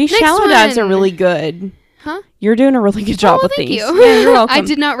 These shallow dives are really good. Huh? You're doing a really good job with thank these. You. Yeah, you're welcome. I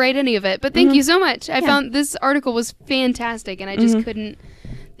did not write any of it, but thank you so much. I found this article was fantastic, and I just couldn't.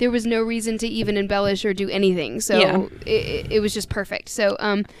 There was no reason to even embellish or do anything, so it was just perfect. So,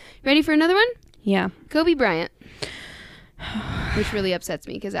 ready for another one? Yeah. Kobe Bryant, which really upsets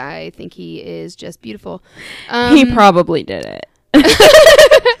me because I think he is just beautiful. He probably did it.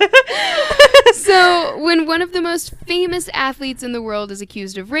 So, when one of the most famous athletes in the world is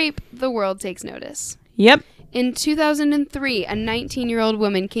accused of rape, the world takes notice. Yep. In 2003, a 19-year-old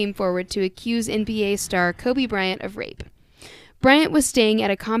woman came forward to accuse NBA star Kobe Bryant of rape. Bryant was staying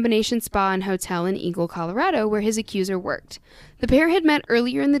at a combination spa and hotel in Eagle, Colorado, where his accuser worked. The pair had met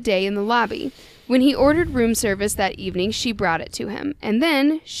earlier in the day in the lobby. When he ordered room service that evening, she brought it to him. And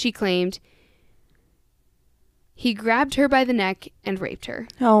then, she claimed, he grabbed her by the neck and raped her.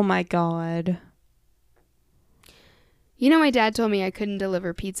 Oh, my God. You know, my dad told me I couldn't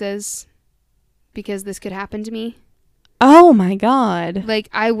deliver pizzas because this could happen to me. Oh, my God. Like,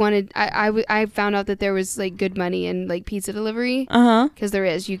 I found out that there was, like, good money in, like, pizza delivery. Uh-huh. Because there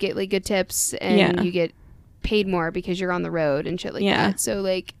is. You get, like, good tips and you get paid more because you're on the road and shit like that. So,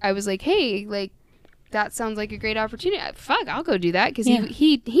 like, I was like, hey, like, that sounds like a great opportunity. Fuck, I'll go do that because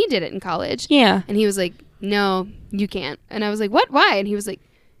he did it in college. Yeah. And he was like, no, you can't. And I was like, what? Why? And he was like,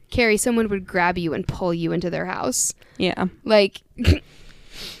 Carrie, someone would grab you and pull you into their house. Yeah. Like,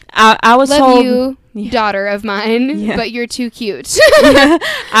 I was love told, you, daughter of mine, but you're too cute.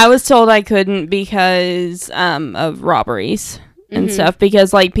 I was told I couldn't because of robberies and stuff.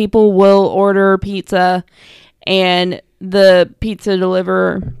 Because, like, people will order pizza and the pizza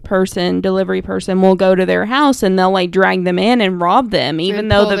delivery person will go to their house and they'll, like, drag them in and rob them, even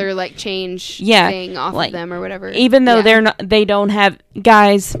though their, like, change thing off of them or whatever. Even though they don't have,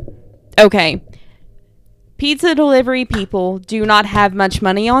 guys, okay, pizza delivery people do not have much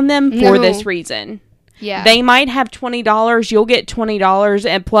money on them for this reason. Yeah. They might have $20. You'll get $20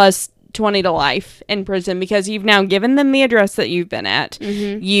 and plus 20 to life in prison because you've now given them the address that you've been at.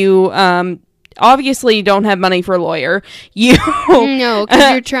 You, obviously don't have money for a lawyer. No,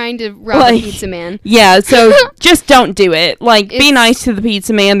 because you're trying to rob a pizza man. Yeah, so just don't do it. Like, be nice to the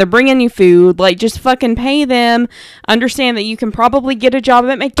pizza man. They're bringing you food. Like, just fucking pay them. Understand that you can probably get a job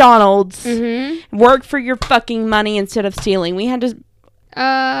at McDonald's. Work for your fucking money instead of stealing. We had to...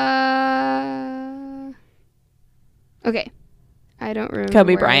 Okay. I don't remember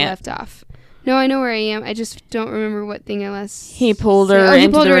Kobe where Bryant. I left off. No, I know where I am. I just don't remember what thing I last... He pulled her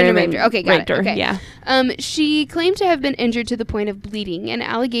into the room and Okay, got it. Okay. Yeah. She claimed to have been injured to the point of bleeding, an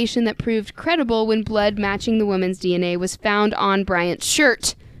allegation that proved credible when blood matching the woman's DNA was found on Bryant's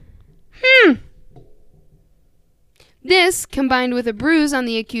shirt. This, combined with a bruise on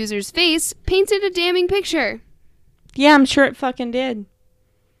the accuser's face, painted a damning picture. Yeah, I'm sure it fucking did.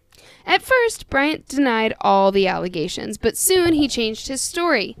 At first, Bryant denied all the allegations, but soon he changed his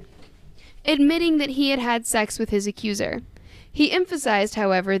story, admitting that he had had sex with his accuser. He emphasized,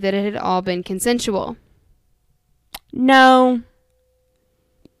 however, that it had all been consensual. No.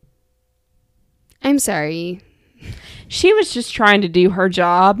 I'm sorry. She was just trying to do her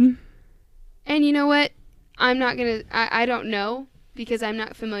job. And you know what? I'm not going to... I don't know, because I'm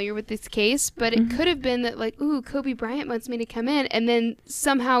not familiar with this case, but it could have been that, like, ooh, Kobe Bryant wants me to come in, and then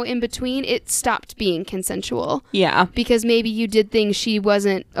somehow in between, it stopped being consensual. Yeah. Because maybe you did things she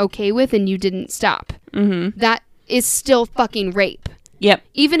wasn't okay with, and you didn't stop. That is still fucking rape. Yep.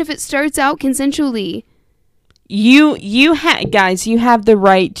 Even if it starts out consensually. Guys, you have the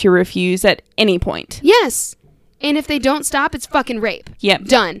right to refuse at any point. Yes. And if they don't stop, it's fucking rape. Yep.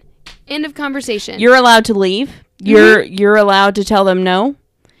 Done. End of conversation. You're allowed to leave. You're allowed to tell them no.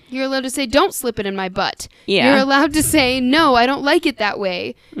 You're allowed to say, don't slip it in my butt. Yeah. You're allowed to say, no, I don't like it that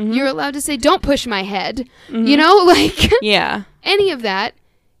way. You're allowed to say, don't push my head. You know, like, yeah. Any of that.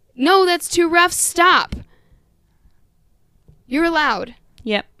 No, that's too rough. Stop. You're allowed.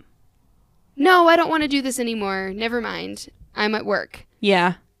 Yep. No, I don't want to do this anymore. Never mind. I'm at work.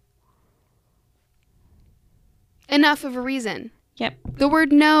 Yeah. Enough of a reason. Yep. The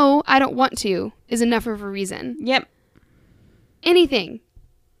word no, I don't want to, is enough of a reason. Yep. Anything.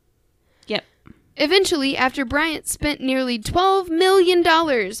 Yep. Eventually, after Bryant spent nearly $12 million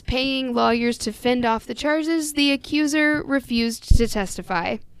paying lawyers to fend off the charges, the accuser refused to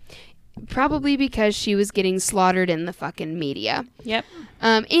testify. Probably because she was getting slaughtered in the fucking media. Yep.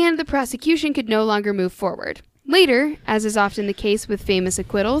 And the prosecution could no longer move forward. Later, as is often the case with famous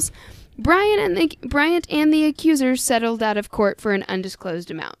acquittals, Bryant and the accuser settled out of court for an undisclosed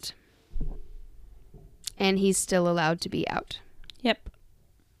amount. And he's still allowed to be out. Yep.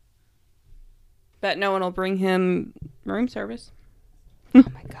 But no one will bring him room service. Oh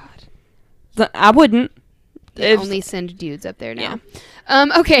my God. I wouldn't. They only send dudes up there now.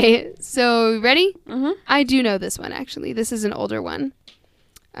 Yeah. Okay, so ready? Mm-hmm. I do know this one, actually. This is an older one.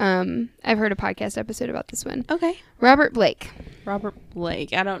 I've heard a podcast episode about this one. Okay. Robert Blake. Robert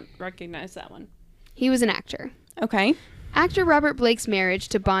Blake. I don't recognize that one. He was an actor. Okay. Actor Robert Blake's marriage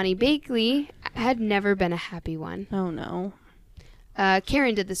to Bonnie Bakley had never been a happy one. Oh, no.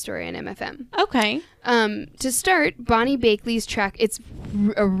 Karen did the story on MFM. Okay. To start, Bonnie Bakley's track, it's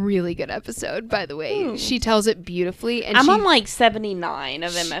a really good episode, by the way. Ooh. She tells it beautifully. And I'm on like 79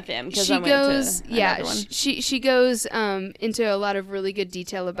 of MFM because I went to another one. She goes into a lot of really good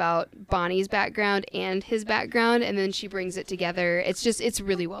detail about Bonnie's background and his background, and then she brings it together. It's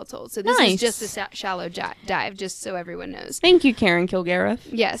really well told. So this is just a shallow dive, just so everyone knows. Thank you, Karen Kilgariff.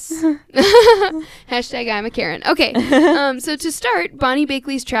 Yes. Hashtag I'm a Karen. Okay. So to start, Bonnie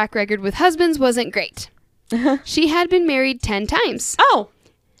Bakley's track record with husbands wasn't great. She had been married 10 times. Oh,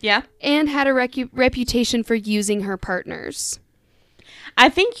 yeah. And had a reputation for using her partners. I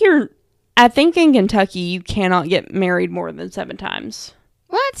think in Kentucky you cannot get married more than 7 times.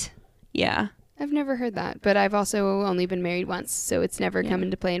 What? Yeah. I've never heard that, but I've also only been married once, so it's never come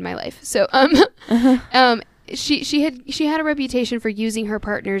into play in my life. So, she had a reputation for using her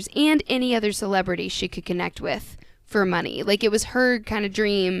partners and any other celebrity she could connect with for money. Like, it was her kind of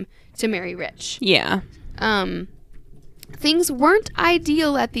dream to marry rich. Yeah. Things weren't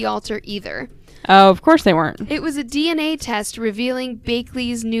ideal at the altar either. Oh, of course they weren't. It was a DNA test revealing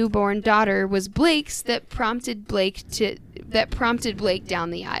Bakley's newborn daughter was Blake's that prompted Blake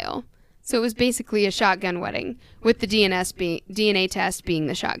down the aisle. So it was basically a shotgun wedding, with the DNA test being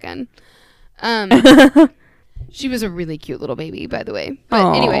the shotgun. She was a really cute little baby, by the way. But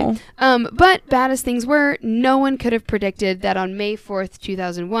Aww. Anyway, but bad as things were, no one could have predicted that on May 4th,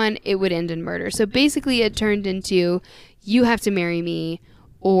 2001, it would end in murder. So basically it turned into, you have to marry me,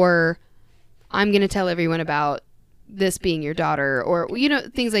 or I'm going to tell everyone about this being your daughter, or,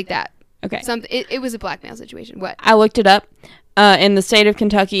 things like that. Okay. It was a blackmail situation. What? I looked it up. In the state of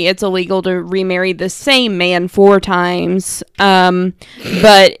Kentucky, it's illegal to remarry the same man 4 times.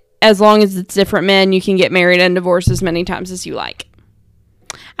 But as long as it's different men, you can get married and divorced as many times as you like.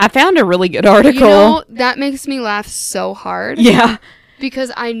 I found a really good article. That makes me laugh so hard. Yeah.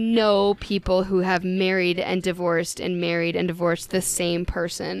 Because I know people who have married and divorced the same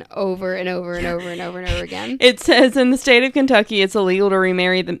person over and over and over and over and over again. It says in the state of Kentucky, it's illegal to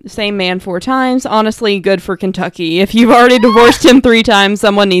remarry the same man 4 times. Honestly, good for Kentucky. If you've already divorced him 3 times,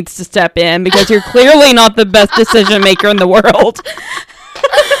 someone needs to step in because you're clearly not the best decision maker in the world.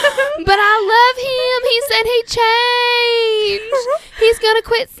 But I love him. He said he changed. He's going to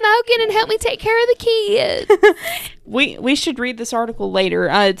quit smoking and help me take care of the kids. We should read this article later.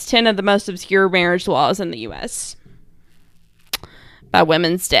 It's 10 of the most obscure marriage laws in the U.S. by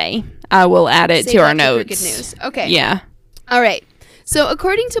Women's Day. I will add it to our notes. Good news. Okay. Yeah. All right. So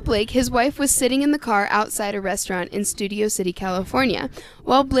according to Blake, his wife was sitting in the car outside a restaurant in Studio City, California.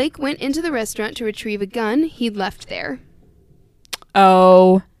 While Blake went into the restaurant to retrieve a gun he'd left there.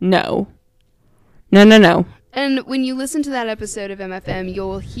 Oh, no. No. And when you listen to that episode of MFM,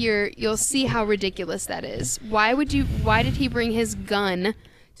 you'll see how ridiculous that is. Why did he bring his gun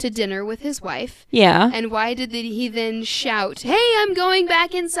to dinner with his wife? Yeah. And why did he then shout, "Hey, I'm going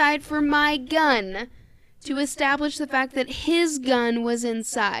back inside for my gun," to establish the fact that his gun was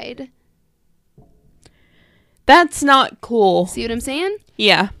inside? That's not cool. See what I'm saying?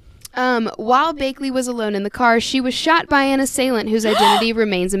 Yeah. While Bakley was alone in the car, she was shot by an assailant whose identity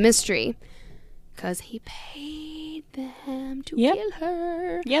remains a mystery. Because he paid them to kill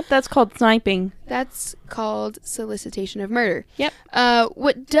her. Yep, that's called sniping. That's called solicitation of murder. Yep.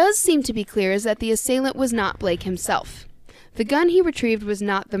 What does seem to be clear is that the assailant was not Blake himself. The gun he retrieved was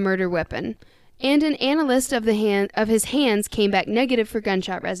not the murder weapon, and an analyst of his hands came back negative for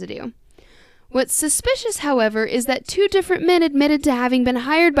gunshot residue. What's suspicious, however, is that 2 different men admitted to having been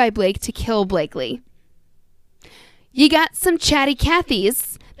hired by Blake to kill Blakely. You got some chatty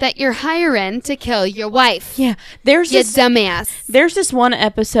Cathys that you're hiring to kill your wife. Yeah. There's this dumbass. There's this one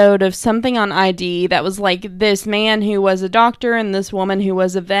episode of something on ID that was like this man who was a doctor and this woman who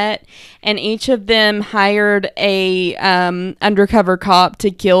was a vet, and each of them hired a undercover cop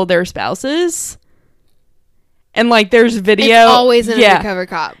to kill their spouses. And, like, there's video. It's always an undercover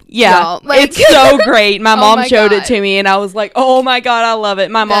cop. Yeah. Like, it's so great. My mom showed it to me, and I was like, oh, my God, I love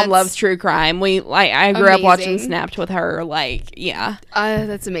it. My mom loves true crime. I grew up watching Snapped with her. Like, yeah.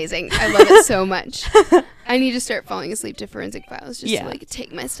 That's amazing. I love it so much. I need to start falling asleep to Forensic Files just to, like,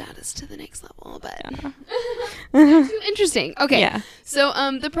 take my status to the next level. But too interesting. Okay. Yeah. So,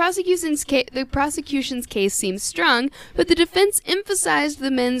 the prosecution's case seems strong, but the defense emphasized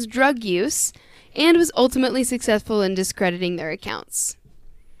the men's drug use and was ultimately successful in discrediting their accounts.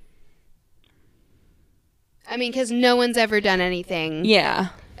 I mean, because no one's ever done anything. Yeah.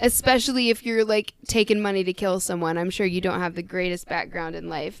 Especially if you're, like, taking money to kill someone. I'm sure you don't have the greatest background in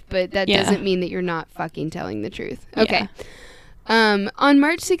life, but that doesn't mean that you're not fucking telling the truth. Okay. Yeah. On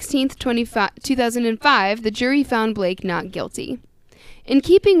March 16th, 2005, the jury found Blake not guilty. In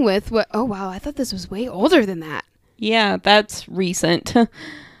keeping with what... Oh, wow, I thought this was way older than that. Yeah, that's recent.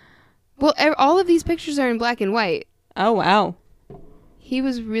 Well, all of these pictures are in black and white. Oh, wow. He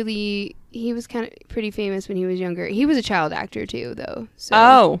was kind of pretty famous when he was younger. He was a child actor, too, though.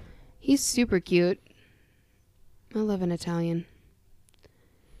 So he's super cute. I love an Italian.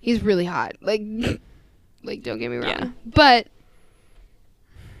 He's really hot. Like, don't get me wrong. Yeah. But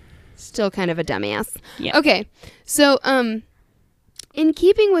still kind of a dumbass. Yeah. Okay. So, in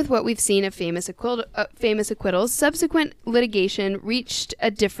keeping with what we've seen of famous acquittals, subsequent litigation reached a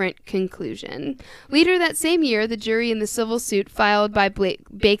different conclusion. Later that same year, the jury in the civil suit filed by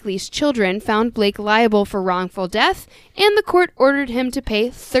Bakley's children found Blake liable for wrongful death, and the court ordered him to pay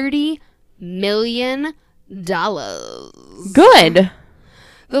 $30 million. Good.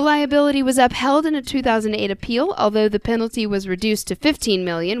 The liability was upheld in a 2008 appeal, although the penalty was reduced to $15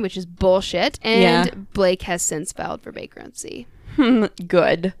 million, which is bullshit, and Blake has since filed for bankruptcy.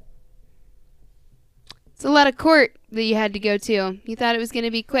 Good. It's a lot of court that you had to go to. You thought it was going to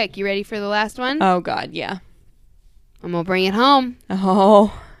be quick. You ready for the last one? Oh, God, yeah. I'm going to bring it home.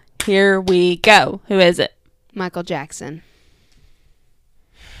 Oh, here we go. Who is it? Michael Jackson.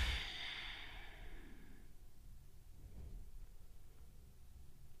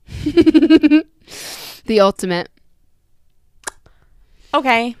 The ultimate.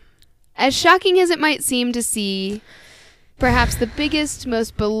 Okay. As shocking as it might seem to see... perhaps the biggest,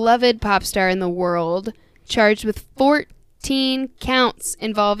 most beloved pop star in the world, charged with 14 counts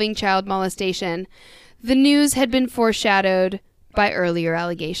involving child molestation. The news had been foreshadowed by earlier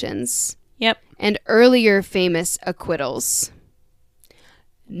allegations. Yep. And earlier famous acquittals.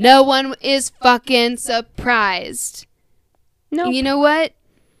 No one is fucking surprised. No. Nope. You know what?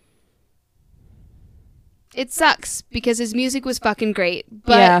 It sucks because his music was fucking great,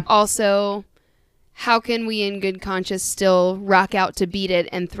 but also... how can we in good conscience still rock out to Beat It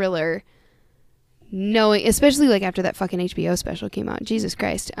and Thriller, knowing, especially like after that fucking HBO special came out? Jesus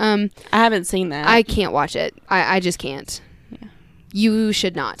Christ. I haven't seen that. I can't watch it. I just can't. Yeah. You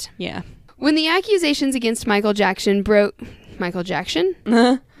should not. Yeah. When the accusations against Michael Jackson about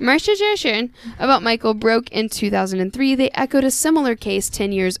Michael broke in 2003, they echoed a similar case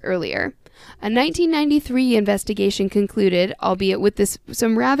 10 years earlier. A 1993 investigation concluded, albeit with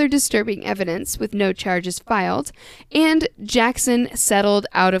some rather disturbing evidence, with no charges filed, and Jackson settled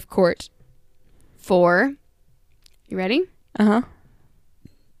out of court for... You ready? Uh-huh.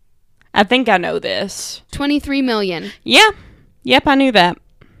 I think I know this. $23 million. Yeah. Yep, I knew that.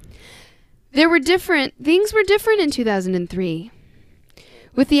 Things were different in 2003.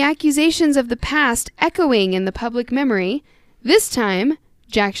 With the accusations of the past echoing in the public memory, this time...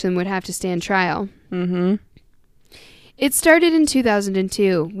 Jackson would have to stand trial. Mm-hmm. It started in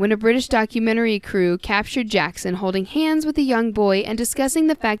 2002 when a British documentary crew captured Jackson holding hands with a young boy and discussing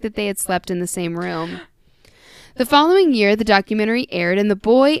the fact that they had slept in the same room. The following year, the documentary aired and the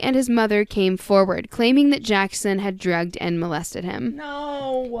boy and his mother came forward, claiming that Jackson had drugged and molested him.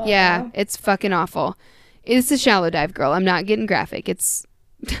 No. Yeah, it's fucking awful. It's a Shallow Dive, girl. I'm not getting graphic. It's...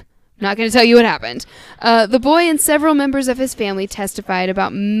 Not going to tell you what happened. The boy and several members of his family testified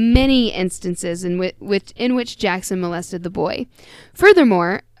about many instances in which Jackson molested the boy.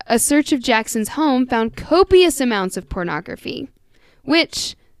 Furthermore, a search of Jackson's home found copious amounts of pornography,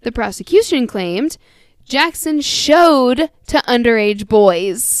 which, the prosecution claimed, Jackson showed to underage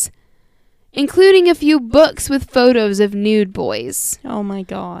boys, including a few books with photos of nude boys. Oh my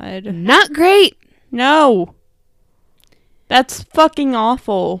God. Not great. No. That's fucking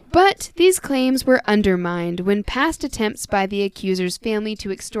awful. But these claims were undermined when past attempts by the accuser's family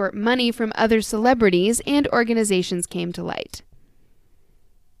to extort money from other celebrities and organizations came to light.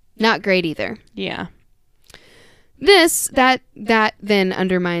 Not great either. Yeah. That then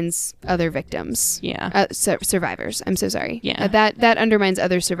undermines other victims. Yeah. Survivors. I'm so sorry. Yeah. That undermines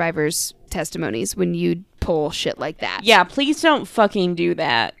other survivors' testimonies when you pull shit like that. Yeah, please don't fucking do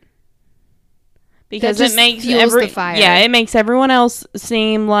that. Because that just it makes fuels the fire. Yeah, it makes everyone else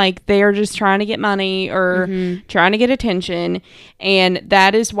seem like they're just trying to get money or trying to get attention, and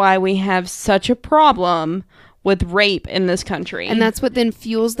that is why we have such a problem with rape in this country. And that's what then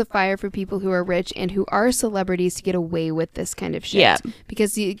fuels the fire for people who are rich and who are celebrities to get away with this kind of shit. Yeah.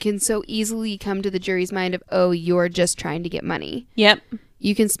 Because you can so easily come to the jury's mind of, oh, you're just trying to get money. Yep.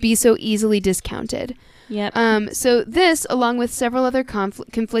 You can be so easily discounted. Yep. So this, along with several other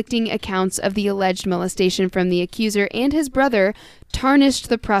conflicting accounts of the alleged molestation from the accuser and his brother, tarnished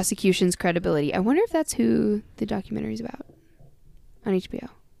the prosecution's credibility. I wonder if that's who the documentary is about on HBO.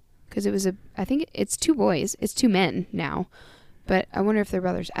 Because I think it's two boys. It's two men now. But I wonder if they're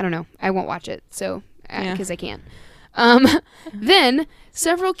brothers. I don't know. I won't watch it, so because I can't. Then,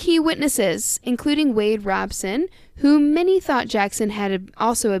 several key witnesses, including Wade Robson, whom many thought Jackson had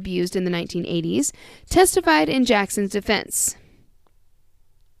also abused in the 1980s, testified in Jackson's defense.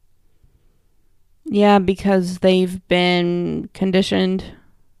 Yeah, because they've been conditioned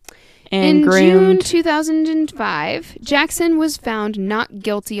and in groomed. June 2005, Jackson was found not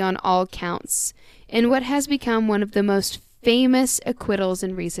guilty on all counts in what has become one of the most famous acquittals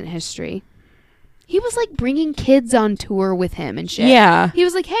in recent history. He was like bringing kids on tour with him and shit. Yeah. He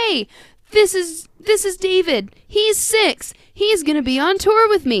was like, hey, this is David. He's 6. He's going to be on tour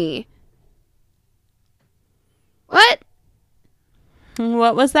with me. What?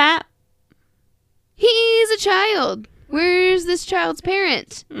 What was that? He's a child. Where's this child's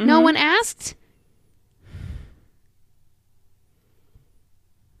parent? No one asked?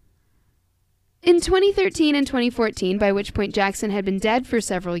 In 2013 and 2014, by which point Jackson had been dead for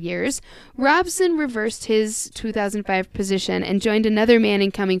several years, Robson reversed his 2005 position and joined another man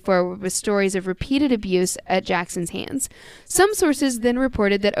in coming forward with stories of repeated abuse at Jackson's hands. Some sources then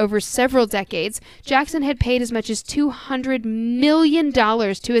reported that over several decades, Jackson had paid as much as $200 million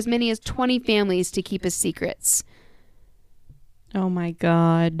to as many as 20 families to keep his secrets. Oh my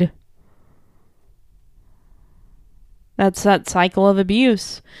God. That's that cycle of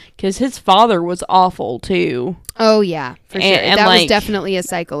abuse. Because his father was awful, too. Oh, yeah, for sure. And that like, was definitely a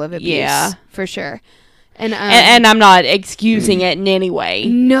cycle of abuse. Yeah. For sure. And I'm not excusing it in any way.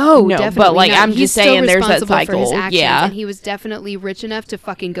 No, definitely but like not. I'm just saying there's that cycle. For his actions, yeah. And he was definitely rich enough to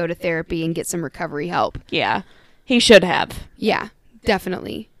fucking go to therapy and get some recovery help. Yeah. He should have. Yeah,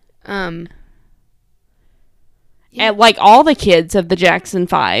 definitely. Yeah. And like all the kids of the Jackson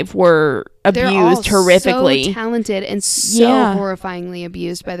 5 were abused horrifically. So talented and so horrifyingly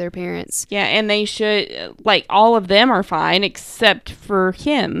abused by their parents. Yeah, and they should, like, all of them are fine except for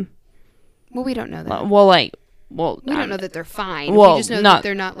him. Well, we don't know that. We don't know that they're fine. Well, we just know that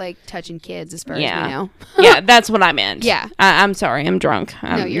they're not like touching kids as far as we know. Yeah, that's what I meant. Yeah. I'm sorry, I'm drunk.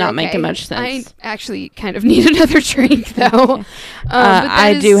 I'm not making much sense. I actually kind of need another drink though.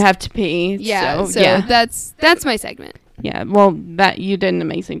 I do have to pee. Yeah, so that's my segment. Yeah, well, you did an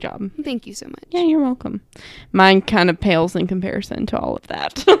amazing job. Thank you so much. Yeah, you're welcome. Mine kind of pales in comparison to all of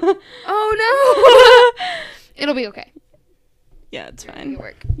that. Oh no. It'll be okay. Yeah, it's fine. It'll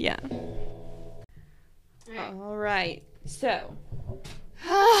work. Yeah. All right. So,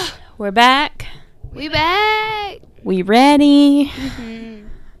 we're back. We back. We ready? Mm-hmm.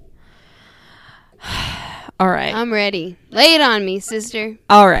 All right. I'm ready. Lay it on me, sister.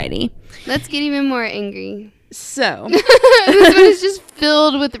 Alrighty. Let's get even more angry. So. This one is just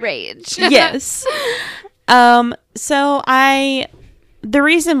filled with rage. Yes. So the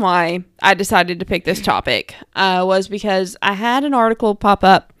reason why I decided to pick this topic was because I had an article pop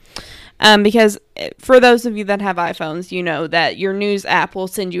up. Because for those of you that have iPhones, you know that your news app will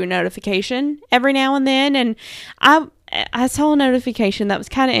send you a notification every now and then. And I saw a notification that was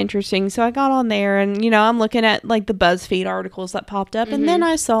kind of interesting. So I got on there and, I'm looking at like the BuzzFeed articles that popped up. And then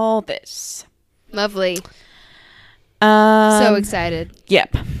I saw this. Lovely. So excited.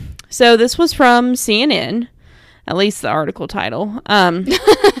 Yep. So this was from CNN. At least the article title.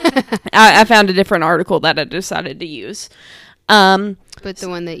 I found a different article that I decided to use. But the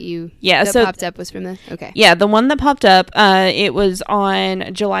one that popped up was from this? Okay. Yeah, the one that popped up, it was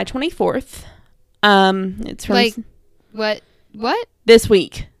on July 24th. It's from... Like, what? This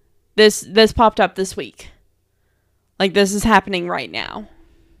week. This popped up this week. Like, this is happening right now.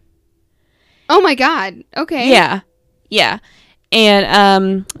 Oh my God. Okay. Yeah. Yeah.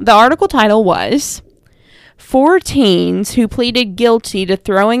 And the article title was 4 teens who pleaded guilty to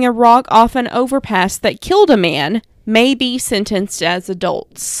throwing a rock off an overpass that killed a man may be sentenced as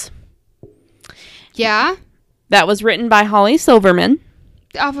adults. Yeah. That was written by Holly Silverman.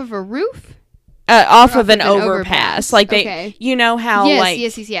 Off of a roof? Off of an overpass. Like they, okay. You know how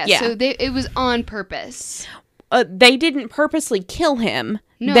yes. Yeah. So it was on purpose. They didn't purposely kill him.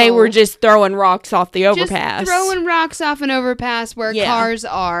 No. They were just throwing rocks off the overpass. Just throwing rocks off an overpass where cars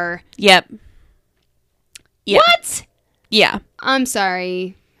are. Yep. What? Yeah. I'm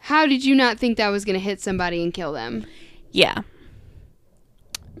sorry. How did you not think that was going to hit somebody and kill them? Yeah.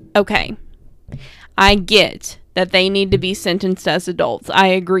 Okay. I get that they need to be sentenced as adults. I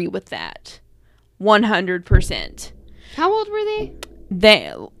agree with that. 100%. How old were they?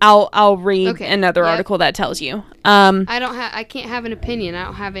 I'll read another article that tells you. I can't have an opinion. I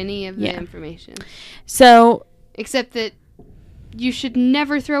don't have any of the information. So, except that you should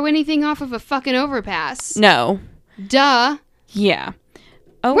never throw anything off of a fucking overpass. No. Duh. Yeah.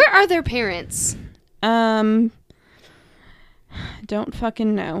 Oh. Where are their parents? Don't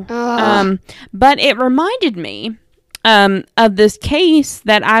fucking know. But it reminded me of this case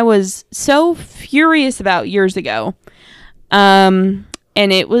that I was so furious about years ago. And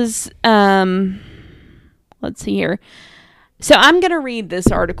it was, let's see here. So I'm going to read this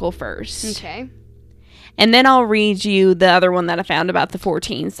article first. Okay. And then I'll read you the other one that I found about the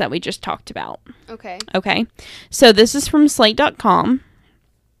 14s that we just talked about. Okay. Okay. So this is from Slate.com.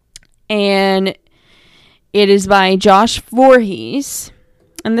 And it is by Josh Voorhees.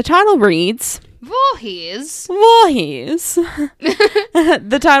 And the title reads... Voorhees?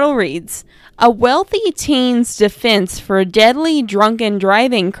 The title reads... A wealthy teen's defense for a deadly drunken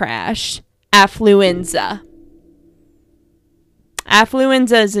driving crash. Affluenza.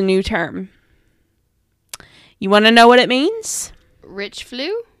 Affluenza is a new term. You want to know what it means? Rich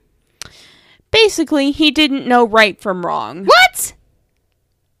flu? Basically, he didn't know right from wrong. What?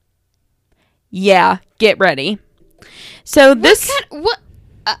 Yeah, get ready. So this...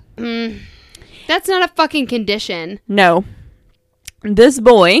 That's not a fucking condition. No. This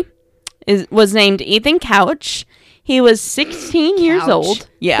boy... was named Ethan Couch. He was 16 years old.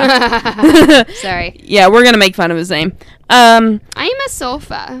 Yeah. Sorry. Yeah, we're going to make fun of his name. I'm a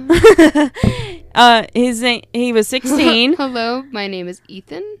sofa. He was 16. Hello, my name is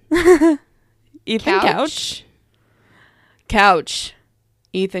Ethan. Ethan Couch. Couch.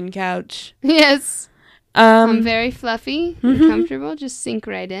 Ethan Couch. Yes. I'm very fluffy and comfortable. Just sink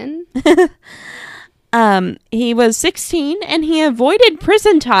right in. He was 16 and he avoided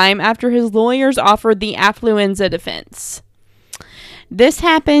prison time after his lawyers offered the affluenza defense. This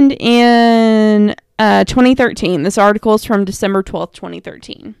happened in 2013. This article is from December 12th,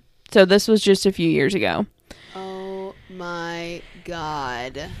 2013. So this was just a few years ago. Oh my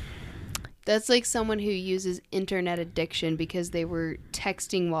God. That's like someone who uses internet addiction because they were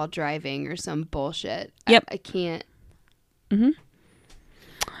texting while driving or some bullshit. Yep. I can't.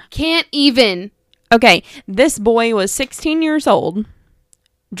 Can't even. Okay, this boy was 16 years old,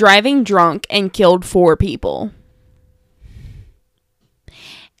 driving drunk, and killed 4 people.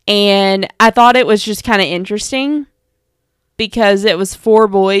 And I thought it was just kind of interesting because it was 4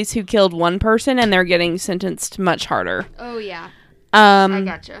 boys who killed 1 person, and they're getting sentenced much harder. Oh, yeah. I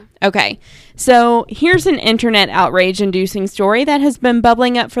gotcha. Okay, so here's an internet outrage-inducing story that has been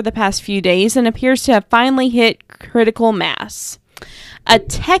bubbling up for the past few days and appears to have finally hit critical mass. A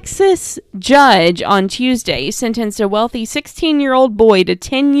Texas judge on Tuesday sentenced a wealthy 16-year-old boy to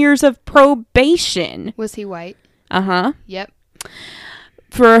 10 years of probation. Was he white? Uh-huh. Yep.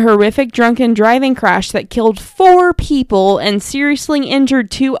 For a horrific drunken driving crash that killed 4 people and seriously injured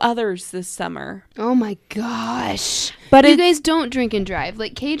 2 others this summer. Oh my gosh. But you guys don't drink and drive.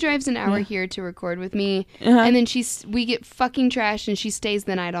 Like, Kay drives an hour here to record with me, and then we get fucking trashed and she stays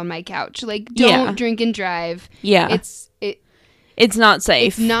the night on my couch. Like, don't drink and drive. Yeah. It's not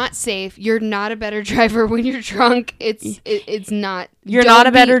safe. It's not safe. You're not a better driver when you're drunk. It's not. You're not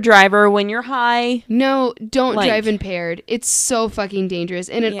a better driver when you're high. No, don't drive impaired. It's so fucking dangerous.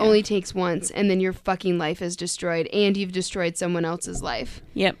 And it only takes once. And then your fucking life is destroyed. And you've destroyed someone else's life.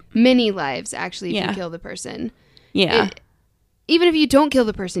 Yep. Many lives, actually, if you kill the person. Yeah. Even if you don't kill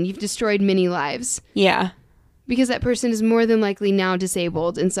the person, you've destroyed many lives. Yeah. Because that person is more than likely now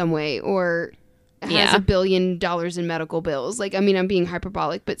disabled in some way or... has $1 billion in medical bills. Like, I mean, I'm being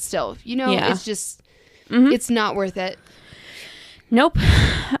hyperbolic, but still, it's just, it's not worth it. Nope.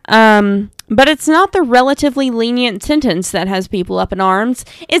 But it's not the relatively lenient sentence that has people up in arms.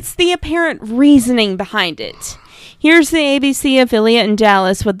 It's the apparent reasoning behind it. Here's the ABC affiliate in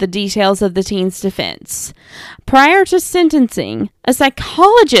Dallas with the details of the teen's defense. Prior to sentencing, a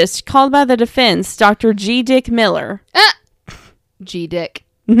psychologist called by the defense, Dr. G. Dick Miller. G. Dick.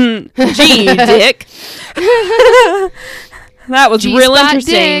 G. Dick. That was real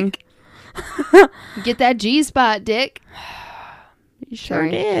interesting. Get that G-spot, Dick. You sure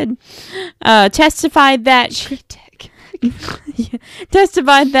did. Testified that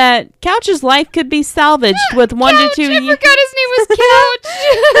Couch's life could be salvaged with 1 to 2 years. I forgot his name was Couch.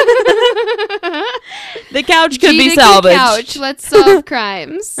 The couch could be salvaged. Couch. Let's solve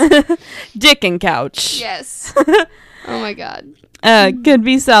crimes. Dick and Couch. Yes. Oh my God. Could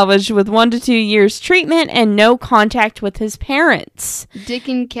be salvaged with 1 to 2 years treatment and no contact with his parents. Dick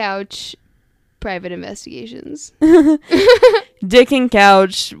and Couch. Private investigations. Dick and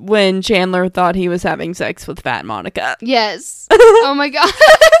Couch when Chandler thought he was having sex with Fat Monica. Yes. Oh my God.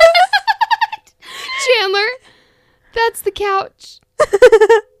 Chandler, that's the couch.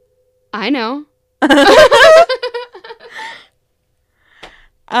 I know.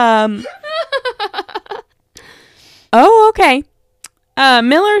 Oh, okay.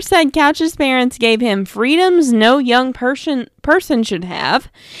 Miller said Couch's parents gave him freedoms no young person should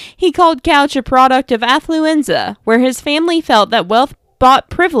have. He called Couch a product of affluenza, where his family felt that wealth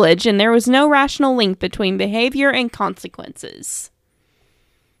bought privilege and there was no rational link between behavior and consequences.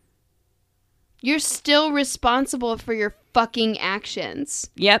 You're still responsible for your fucking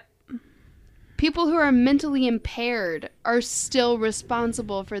actions. Yep. People who are mentally impaired are still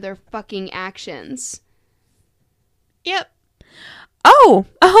responsible for their fucking actions. Yep. Oh,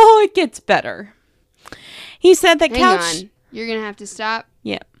 it gets better. He said that Hang on. You're going to have to stop.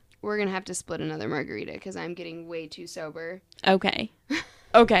 Yep. We're going to have to split another margarita because I'm getting way too sober. Okay.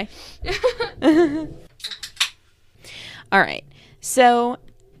 Okay. All right. So,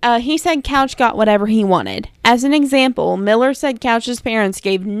 he said Couch got whatever he wanted. As an example, Miller said Couch's parents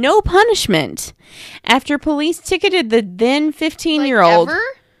gave no punishment after police ticketed the then 15-year-old. Like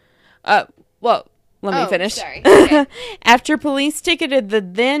ever? Let me finish. Sorry. Okay. After police ticketed the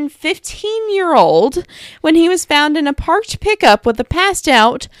then 15-year-old when he was found in a parked pickup with a passed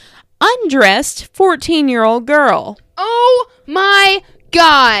out, undressed 14-year-old girl. Oh my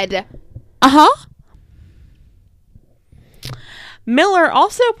God. Uh-huh. Miller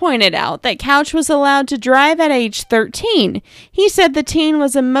also pointed out that Couch was allowed to drive at age 13. He said the teen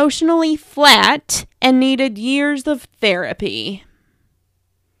was emotionally flat and needed years of therapy.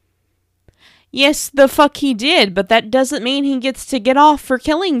 Yes, the fuck he did, but that doesn't mean he gets to get off for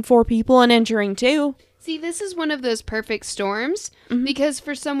killing 4 people and injuring 2. See, this is one of those perfect storms, because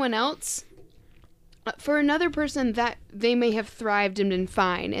for someone else, for another person, that they may have thrived and been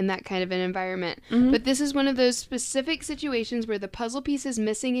fine in that kind of an environment. But this is one of those specific situations where the puzzle piece is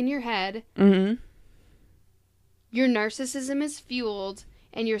missing in your head, your narcissism is fueled,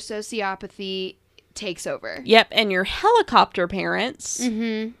 and your sociopathy takes over. Yep, and your helicopter parents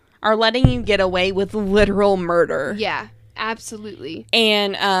are letting you get away with literal murder. Yeah, absolutely.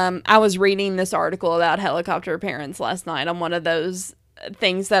 And I was reading this article about helicopter parents last night on one of those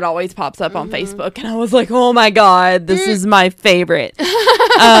things that always pops up on Facebook, and I was like, oh my God, this is my favorite.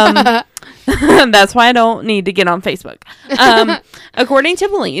 That's why I don't need to get on Facebook. According to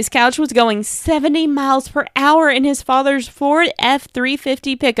police, Couch was going 70 miles per hour in his father's Ford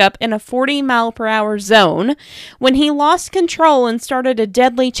F-350 pickup in a 40-mile-per-hour zone when he lost control and started a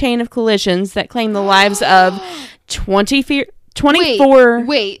deadly chain of collisions that claimed the lives of 24...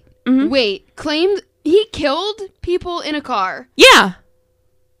 Wait. Claimed he killed people in a car. Yeah.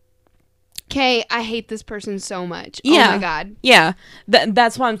 Okay, I hate this person so much. Yeah. Oh my God. Yeah.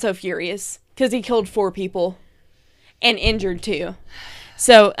 That's why I'm so furious. Because he killed 4 people. And injured 2.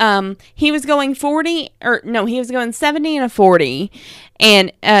 So, he was going 70 and a 40.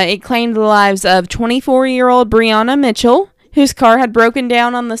 And it claimed the lives of 24-year-old Brianna Mitchell, whose car had broken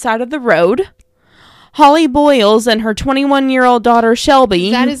down on the side of the road. Holly Boyles and her 21-year-old daughter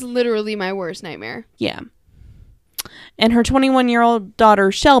Shelby. That is literally my worst nightmare. Yeah. And her 21-year-old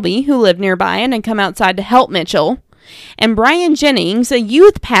daughter Shelby, who lived nearby and had come outside to help Mitchell. And Brian Jennings, a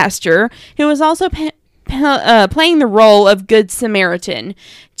youth pastor, who was also playing the role of Good Samaritan.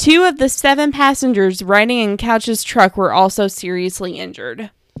 2 of the 7 passengers riding in Couch's truck were also seriously injured.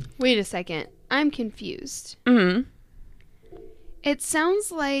 Wait a second. I'm confused. It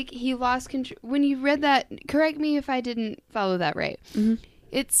sounds like he lost control. When you read that, correct me if I didn't follow that right.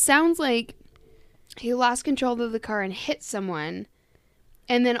 It sounds like he lost control of the car and hit someone.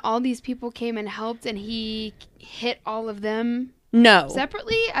 And then all these people came and helped, and he hit all of them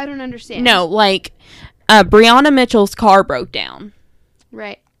separately? I don't understand. No, like, Brianna Mitchell's car broke down.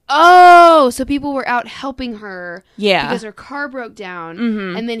 Right. Oh, so people were out helping her. Yeah. Because her car broke down.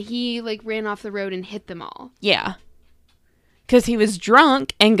 Mm-hmm. And then he, like, ran off the road and hit them all. Yeah. Because he was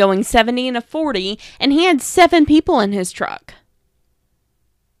drunk and going 70 and a 40, and he had 7 people in his truck.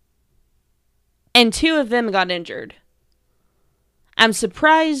 And 2 of them got injured. I'm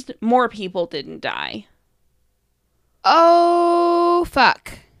surprised more people didn't die. Oh,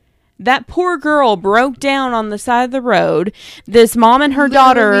 fuck. That poor girl broke down on the side of the road. This mom and her Literally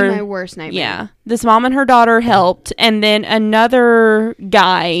daughter... my worst nightmare. Yeah. This mom and her daughter helped, and then another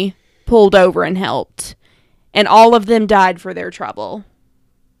guy pulled over and helped. And all of them died for their trouble.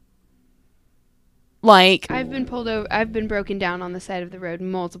 Like... I've been broken down on the side of the road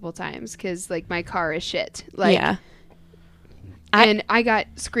multiple times because, like, my car is shit. Like, yeah. And I got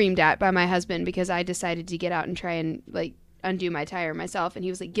screamed at by my husband because I decided to get out and try and, like, undo my tire myself, and he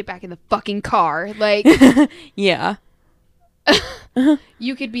was like, get back in the fucking car. Like, yeah.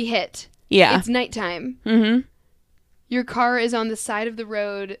 You could be hit. Yeah. It's nighttime. Mm-hmm. Your car is on the side of the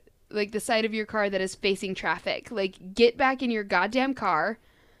road, like the side of your car that is facing traffic. Like, get back in your goddamn car.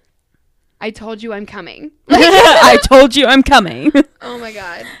 I told you I'm coming. I told you I'm coming. Oh my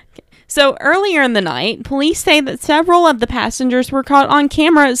God. So earlier in the night, police say that several of the passengers were caught on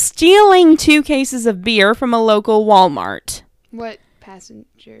camera stealing 2 cases of beer from a local Walmart. What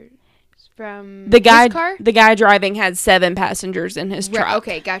passengers? From the guy, his car? The guy driving had 7 passengers in his truck.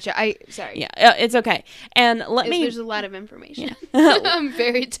 Okay, gotcha. Sorry. Yeah, it's okay. And there's a lot of information. Yeah. I'm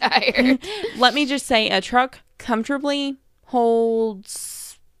very tired. Let me just say, a truck comfortably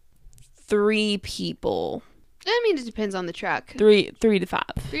holds 3 people. I mean, it depends on the truck. 3 to 5.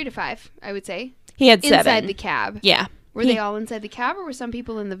 3 to 5, I would say. He had 7 inside the cab. Yeah. Were they all inside the cab, or were some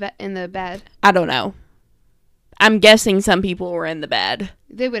people in the bed? I don't know. I'm guessing some people were in the bed.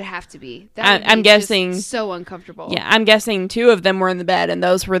 They would have to be. I'm guessing so uncomfortable. Yeah, I'm guessing 2 of them were in the bed, and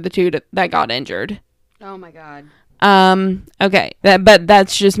those were the 2 that got injured. Oh my God. Okay, but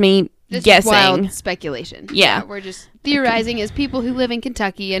that's just me guessing. Wild speculation. Yeah, we're just theorizing as people who live in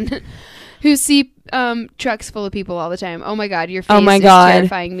Kentucky and who see trucks full of people all the time. Oh my God, your face is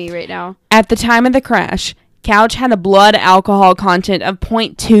terrifying me right now. At the time of the crash, Couch had a blood alcohol content of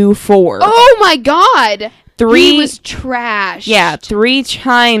 0.24. Oh my God. 3 He was trashed. Yeah, 3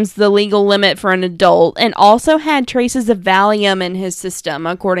 times the legal limit for an adult, and also had traces of Valium in his system,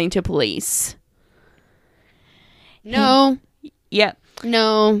 according to police. No. Yep.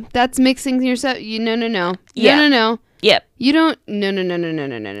 No, that's mixing yourself. No. Yeah. No. Yep. You don't. No.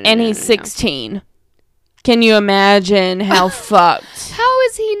 And he's 16. Can you imagine how fucked? How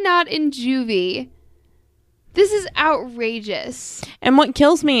is he not in juvie? This is outrageous. And what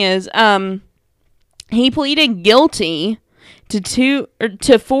kills me is, he pleaded guilty to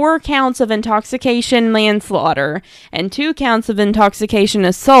 4 counts of intoxication manslaughter and 2 counts of intoxication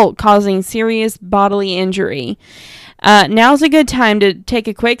assault causing serious bodily injury. Now's a good time to take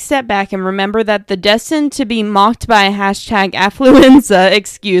a quick step back and remember that the destined to be mocked by a #affluenza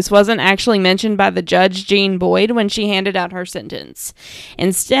excuse wasn't actually mentioned by the judge, Jean Boyd, when she handed out her sentence.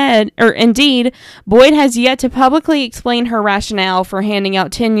 Indeed, Boyd has yet to publicly explain her rationale for handing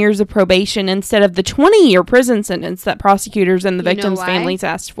out 10 years of probation instead of the 20-year prison sentence that prosecutors and the victims' families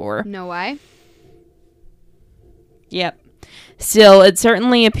asked for. Know why? Yep. Still, it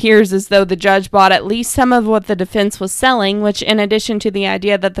certainly appears as though the judge bought at least some of what the defense was selling, which, in addition to the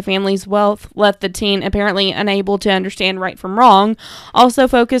idea that the family's wealth left the teen apparently unable to understand right from wrong, also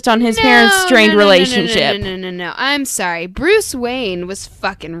focused on his parents' strained relationship. No. I'm sorry. Bruce Wayne was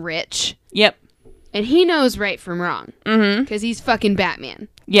fucking rich. Yep. And he knows right from wrong. Mm-hmm. Because he's fucking Batman.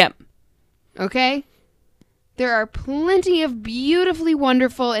 Yep. Okay? There are plenty of beautifully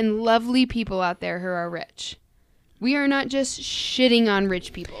wonderful and lovely people out there who are rich. We are not just shitting on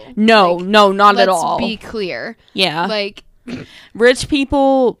rich people. No, not at all. Let's be clear. Yeah. Like, rich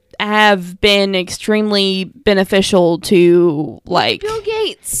people have been extremely beneficial to, like, Bill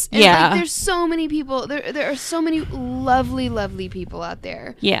Gates. And yeah. Like, there's so many people. There are so many lovely, lovely people out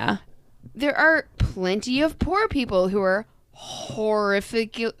there. Yeah. There are plenty of poor people who are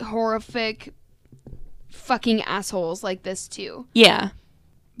horrific fucking assholes like this too. Yeah.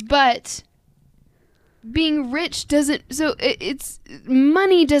 But being rich it's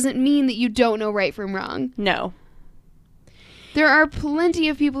money doesn't mean that you don't know right from wrong. No. There are plenty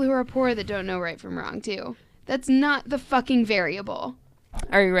of people who are poor that don't know right from wrong too. That's not the fucking variable.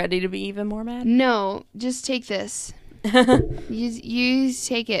 Are you ready to be even more mad? No, just take this. you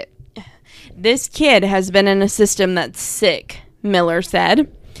take it. This kid has been in a system that's sick, Miller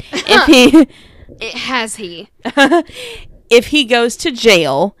said. If he goes to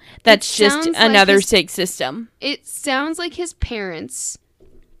jail, that's just another sick system. It sounds like his parents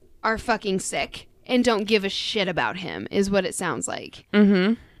are fucking sick and don't give a shit about him, is what it sounds like.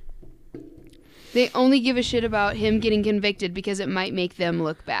 Mm-hmm. They only give a shit about him getting convicted because it might make them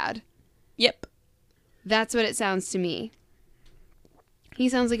look bad. Yep. That's what it sounds to me. He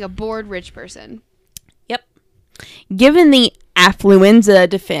sounds like a bored rich person. Yep. Given the affluenza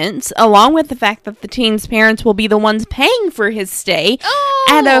defense, along with the fact that the teen's parents will be the ones paying for his stay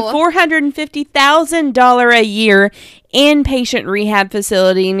at a $450,000 a year inpatient rehab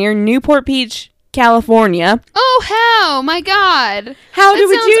facility near Newport Beach, California. Oh, how? My God. How do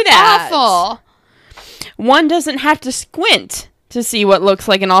we do that? Awful. One doesn't have to squint to see what looks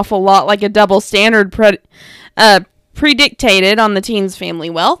like an awful lot like a double standard predictated on the teen's family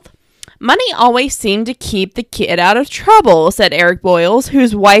wealth. Money always seemed to keep the kid out of trouble, said Eric Boyles,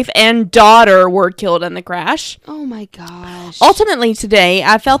 whose wife and daughter were killed in the crash. Oh my gosh. Ultimately today,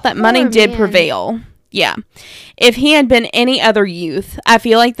 I felt that money did prevail. Yeah. If he had been any other youth, I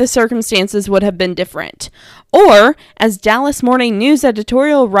feel like the circumstances would have been different. Or, as Dallas Morning News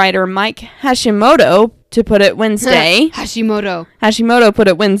editorial writer Mike Hashimoto put it Wednesday. Hashimoto put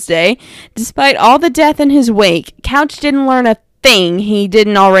it Wednesday. Despite all the death in his wake, Couch didn't learn a thing he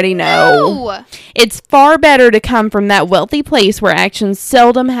didn't already know. No. It's far better to come from that wealthy place where actions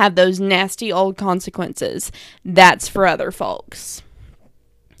seldom have those nasty old consequences. That's for other folks.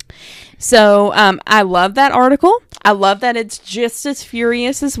 So, I love that article. I love that it's just as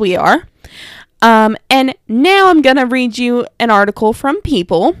furious as we are. And now I'm going to read you an article from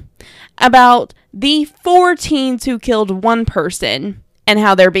People about the 4 teens who killed one person and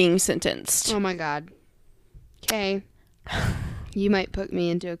how they're being sentenced. Oh my God. Okay. You might put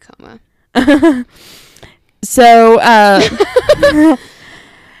me into a coma. So, what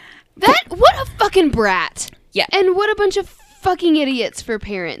a fucking brat. Yeah. And what a bunch of fucking idiots for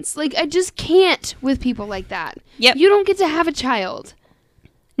parents. Like, I just can't with people like that. Yep. You don't get to have a child.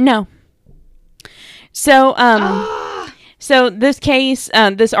 No. So, so this case,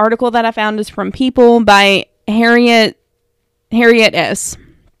 this article that I found is from People by Harriet S.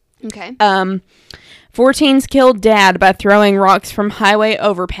 Okay. 4 teens killed dad by throwing rocks from highway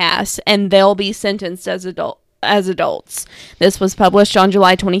overpass, and they'll be sentenced as adults. This was published on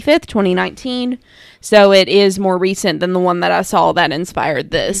July 25th, 2019. So it is more recent than the one that I saw that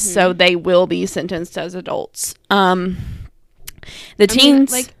inspired this. Mm-hmm. So they will be sentenced as adults. The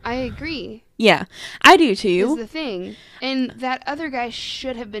teens, I agree. Yeah, I do too. Is the thing. And that other guy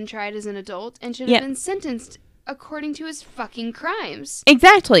should have been tried as an adult and should have been sentenced according to his fucking crimes.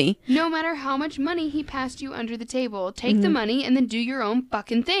 Exactly. No matter how much money he passed you under the table, take the money and then do your own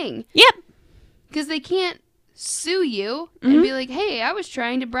fucking thing. Yep. Because they can't sue you and be like, hey, I was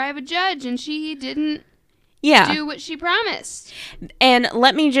trying to bribe a judge and she didn't do what she promised. And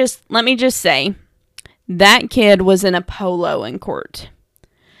let me just say, that kid was in a polo in court.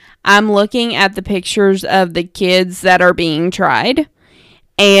 I'm looking at the pictures of the kids that are being tried,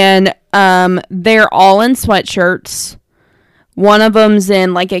 and they're all in sweatshirts. One of them's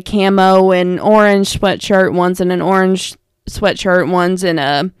in like a camo and orange sweatshirt. One's in an orange sweatshirt. One's in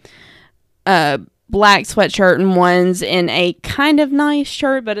a black sweatshirt, and one's in a kind of nice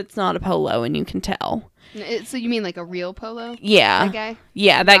shirt, but it's not a polo, and you can tell. So you mean like a real polo? Yeah. That guy?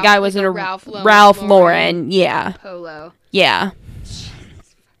 Yeah, that guy was in a Ralph Lauren. Yeah. Polo. Yeah.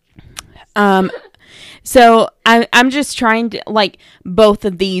 So I'm just trying to, like, both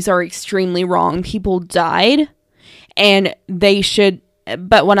of these are extremely wrong. People died, and they should,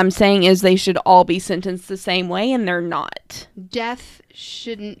 but what I'm saying is they should all be sentenced the same way, and they're not. Death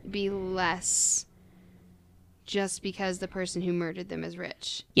shouldn't be less just because the person who murdered them is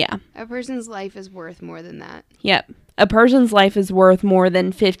rich. Yeah. A person's life is worth more than that. Yep. A person's life is worth more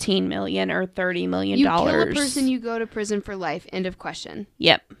than $15 million or $30 million. You kill a person, you go to prison for life. End of question.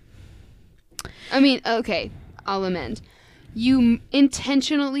 Yep. I mean, okay, I'll amend. You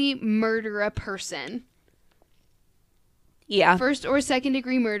intentionally murder a person. Yeah. First or second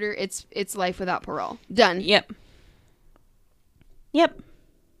degree murder, it's life without parole. Done. Yep. Yep.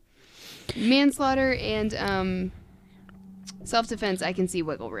 Manslaughter and self-defense, I can see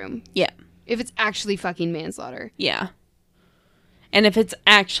wiggle room. Yeah. If it's actually fucking manslaughter. Yeah. And if it's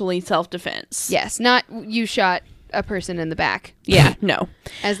actually self-defense. Yes, not you shot a person in the back. Yeah, no.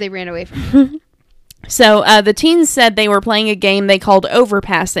 As they ran away from you. So, the teens said they were playing a game they called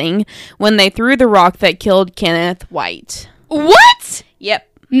overpassing when they threw the rock that killed Kenneth White. What? Yep.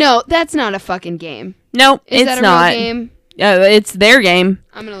 No, that's not a fucking game. No, it's not. Real game? It's their game.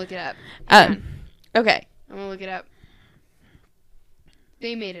 I'm going to look it up. Okay. I'm going to look it up.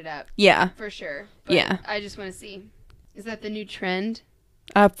 They made it up. Yeah. For sure. But yeah. I just want to see. Is that the new trend?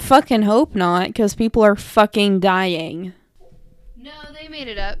 I fucking hope not, because people are fucking dying. No, they made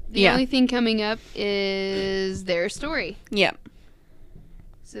it up. The only thing coming up is their story. Yep.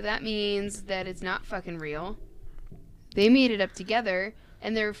 So that means that it's not fucking real. They made it up together,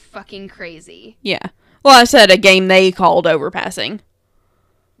 and they're fucking crazy. Yeah. Well, I said a game they called Overpassing.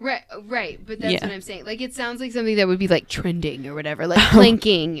 Right, but that's what I'm saying. Like, it sounds like something that would be, like, trending or whatever. Like,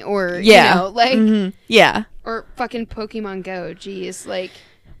 planking or, you know, like... Mm-hmm. Yeah. Or fucking Pokemon Go. Jeez, like...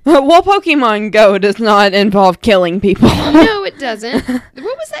 Well, Pokemon Go does not involve killing people. No, it doesn't. What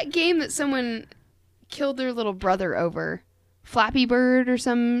was that game that someone killed their little brother over? Flappy Bird or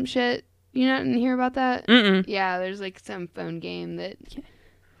some shit? You didn't hear about that? Mm-mm. Yeah, there's, like, some phone game that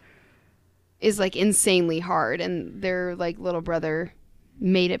is, like, insanely hard, and their, like, little brother...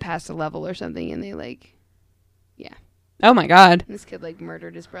 made it past a level or something, and they Oh my god. this kid like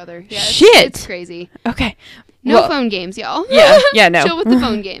murdered his brother. Yeah, Shit. It's crazy. Okay. No phone games, y'all. Yeah, no. Chill with the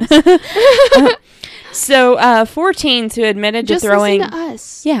phone games. So, 4 teens who admitted Just to throwing... listen to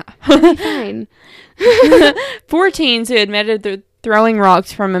us. Yeah. It'll be fine. 4 teens who admitted to throwing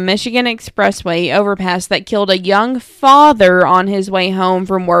rocks from a Michigan expressway overpass that killed a young father on his way home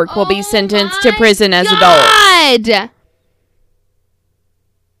from work will be sentenced to prison as adults.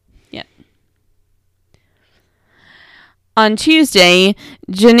 On Tuesday,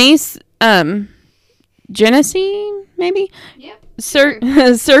 Genesee, maybe? Yep.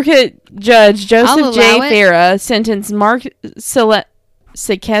 Circuit Judge Joseph J. Farah sentenced Mark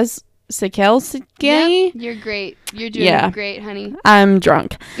Sikelski. Yep, you're great. You're doing great, honey. I'm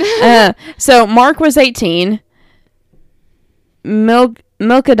drunk. So Mark was 18.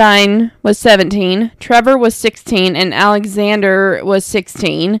 Milkadine was 17. Trevor was 16. And Alexander was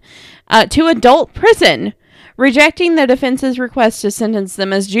 16. To adult prison, rejecting the defense's request to sentence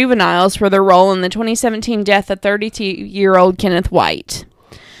them as juveniles for their role in the 2017 death of 32-year-old Kenneth White.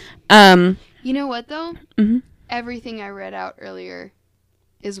 You know what, though? Mm-hmm. Everything I read out earlier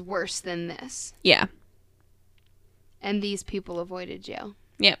is worse than this. Yeah. And these people avoided jail.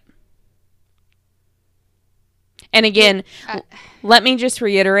 Yep. And again, let me just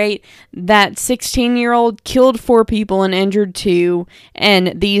reiterate that 16-year-old killed 4 people and injured 2,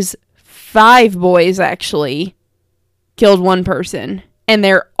 and these 5 boys actually killed 1 person, and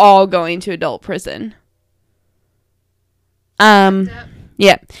they're all going to adult prison.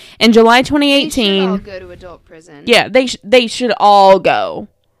 Yeah. In July 2018, they should all go to adult prison. Yeah, they should all go.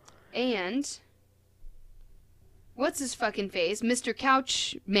 And what's his fucking face, Mr.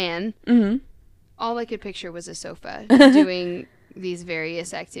 Couch Man? Mm-hmm. All I could picture was a sofa doing these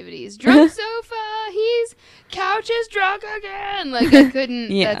various activities. Drunk sofa, couch is drunk again. Like, I couldn't,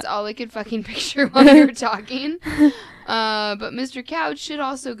 that's all I could fucking picture while you were talking. But Mr. Couch should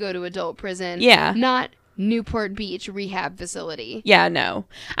also go to adult prison. Yeah. Not Newport Beach rehab facility. Yeah, no.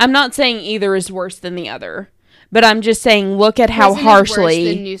 I'm not saying either is worse than the other. But I'm just saying, look at how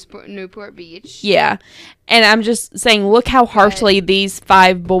harshly... Worse than Newport Beach. Yeah. And I'm just saying, look how harshly these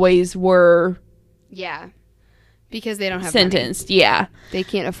 5 boys were... Yeah. Because they don't have sentenced, money. Yeah. They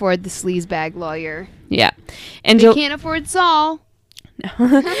can't afford the sleazebag lawyer. Yeah. And they can't afford Saul.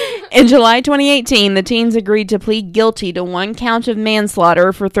 In July 2018, the teens agreed to plead guilty to 1 count of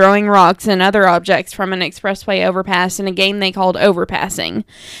manslaughter for throwing rocks and other objects from an expressway overpass in a game they called Overpassing.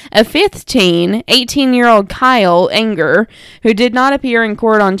 A 5th teen, 18-year-old Kyle Enger, who did not appear in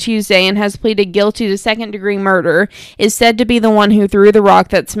court on Tuesday and has pleaded guilty to second-degree murder, is said to be the one who threw the rock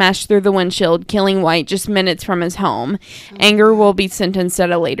that smashed through the windshield, killing White just minutes from his home. Enger will be sentenced at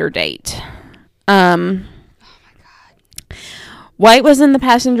a later date. White was in the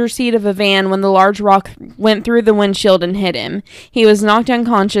passenger seat of a van when the large rock went through the windshield and hit him. He was knocked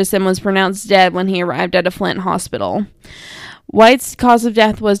unconscious and was pronounced dead when he arrived at a Flint hospital. White's cause of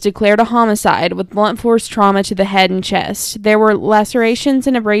death was declared a homicide with blunt force trauma to the head and chest. There were lacerations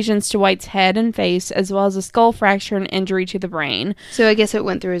and abrasions to White's head and face, as well as a skull fracture and injury to the brain. So I guess it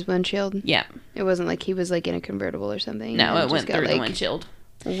went through his windshield? Yeah. It wasn't like he was like in a convertible or something? No, it went through the windshield.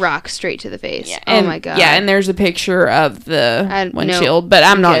 Rock straight to the face. Yeah. Oh my god. Yeah, and there's a picture of the windshield, but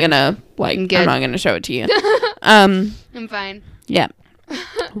I'm not gonna I'm not gonna show it to you. I'm fine. Yeah.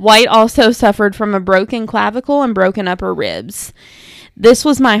 White also suffered from a broken clavicle and broken upper ribs. This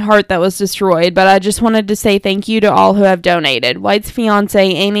was my heart that was destroyed, but I just wanted to say thank you to all who have donated. White's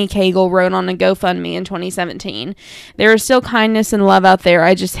fiancée, Amy Cagle, wrote on a GoFundMe in 2017. There is still kindness and love out there.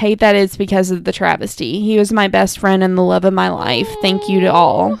 I just hate that it's because of the travesty. He was my best friend and the love of my life. Thank you to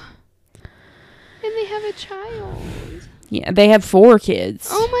all. And they have a child. Yeah, they have 4 kids.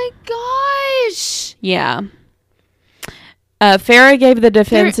 Oh my gosh. Yeah. Farah gave the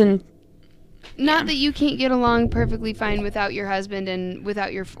defense Not that you can't get along perfectly fine without your husband and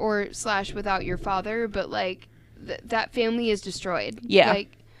without your without your father, but like that family is destroyed. Yeah.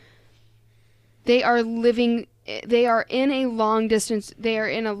 Like, they are living... They are in a long distance. They are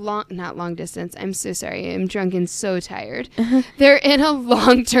in a not long distance. I'm so sorry. I'm drunk and so tired. They're in a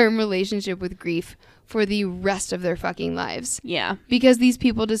long-term relationship with grief for the rest of their fucking lives. Yeah. Because these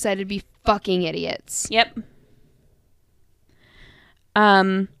people decided to be fucking idiots. Yep.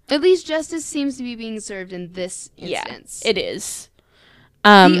 At least justice seems to be being served in this instance. Yeah, it is.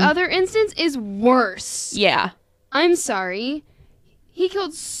 The other instance is worse. Yeah. I'm sorry. He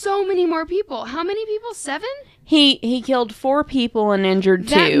killed so many more people. How many people? 7? He killed 4 people and injured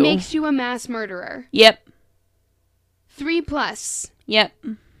 2. That makes you a mass murderer. Yep. 3+. Yep.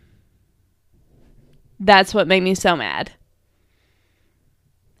 That's what made me so mad.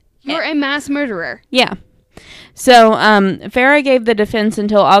 You're a mass murderer. Yeah. So, Farah gave the defense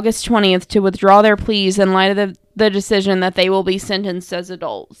until August 20th to withdraw their pleas in light of the decision that they will be sentenced as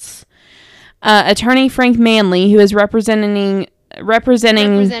adults. Attorney Frank Manley, who is representing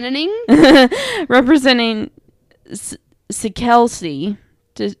Sikelski,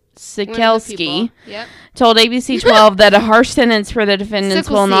 Yep. told ABC 12 that a harsh sentence for the defendants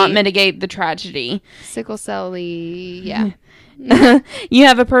will not mitigate the tragedy. Sickle cell-y, yeah. You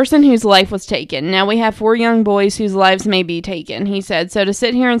have a person whose life was taken. Now we have 4 young boys whose lives may be taken, he said. So to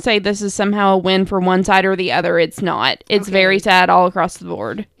sit here and say this is somehow a win for one side or the other, it's not. It's very sad all across the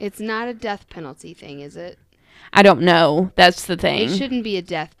board. It's not a death penalty thing, is it? I don't know. That's the thing. It shouldn't be a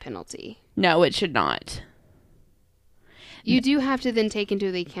death penalty. No, it should not. You do have to then take into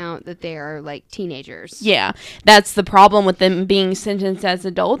account that they are, like, teenagers. Yeah. That's the problem with them being sentenced as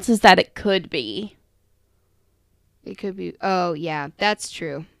adults, is that it could be. It could be. Oh, yeah. That's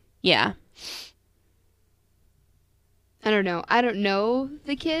true. Yeah. I don't know. I don't know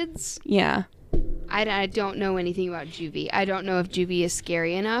the kids. Yeah. I don't know anything about juvie. I don't know if juvie is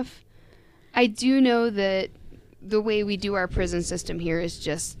scary enough. I do know that the way we do our prison system here is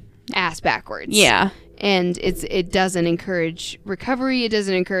just ass backwards. Yeah. And it doesn't encourage recovery. It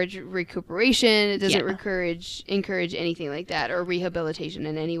doesn't encourage recuperation. It doesn't encourage anything like that, or rehabilitation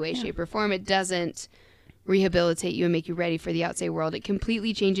in any way, shape, or form. It doesn't rehabilitate you and make you ready for the outside world. It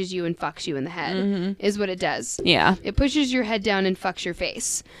completely changes you and fucks you in the head, is what it does. Yeah. It pushes your head down and fucks your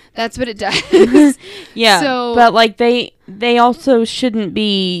face. That's what it does. Yeah. So, but, like, they also shouldn't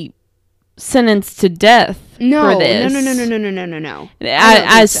be sentenced to death for this. No.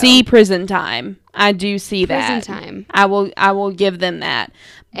 I see prison time. I do see that. Prison time. I will give them that.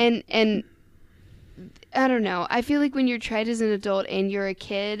 And I don't know. I feel like when you're tried as an adult and you're a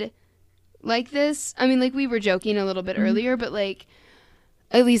kid like this, I mean, like, we were joking a little bit earlier, but, like,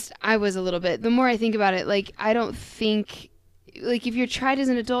 at least I was a little bit. The more I think about it, like, I don't think, like, if you're tried as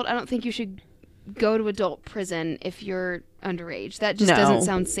an adult, I don't think you should go to adult prison if you're underage. That just doesn't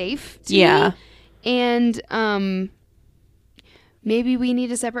sound safe to me. And maybe we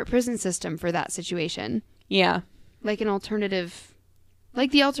need a separate prison system for that situation. Yeah. Like an alternative,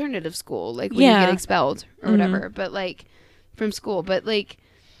 like the alternative school, like when you get expelled or whatever, but, like, from school. But, like,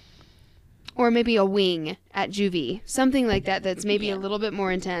 or maybe a wing at juvie. Something like that that's maybe a little bit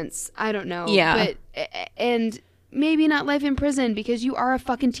more intense. I don't know. Yeah. But, and maybe not life in prison because you are a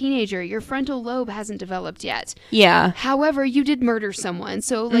fucking teenager. Your frontal lobe hasn't developed yet. Yeah. However, you did murder someone.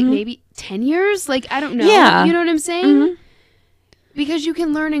 So, like, maybe 10 years? Like, I don't know. Yeah. You know what I'm saying? Because you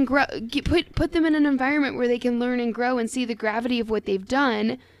can learn and grow. Put them in an environment where they can learn and grow and see the gravity of what they've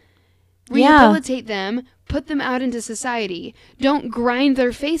done. Rehabilitate them. Put them out into society. Don't grind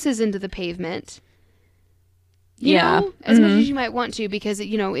their faces into the pavement. You know, as much as you might want to, because,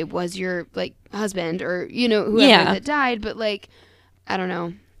 you know, it was your, like, husband or, you know, whoever that died. But, like, I don't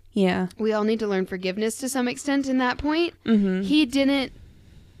know. Yeah. We all need to learn forgiveness to some extent in that point. He didn't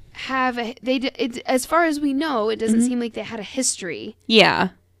have as far as we know, it doesn't seem like they had a history. Yeah.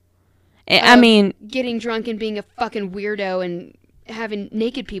 I mean, getting drunk and being a fucking weirdo and having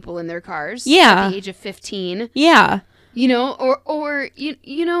naked people in their cars. Yeah. At the age of 15. Yeah. You know, or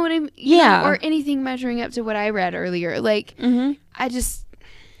you know what I mean? Yeah. Or anything measuring up to what I read earlier. Like, I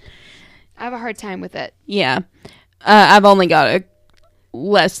have a hard time with it. Yeah. I've only got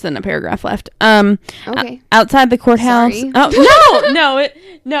less than a paragraph left. Okay. Outside the courthouse. Sorry. Oh,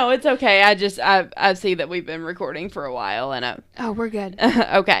 no, it's okay. I see that we've been recording for a while and oh, we're good.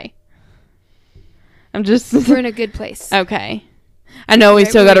 Okay. We're in a good place. Okay. I know we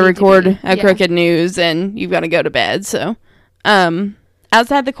still got to record a Crooked News and you've got to go to bed, so.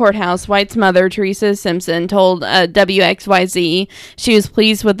 Outside the courthouse, White's mother, Teresa Simpson, told WXYZ she was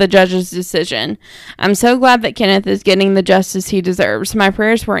pleased with the judge's decision. "I'm so glad that Kenneth is getting the justice he deserves. My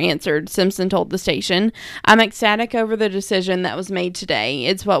prayers were answered," Simpson told the station. "I'm ecstatic over the decision that was made today.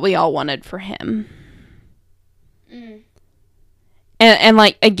 It's what we all wanted for him." And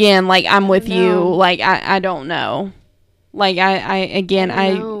like, again, like, I'm with you. Like, I don't know. Like,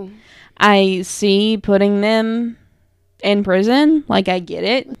 I see putting them in prison. Like, I get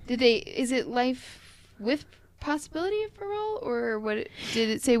it. Is it life with possibility of parole, or what? Did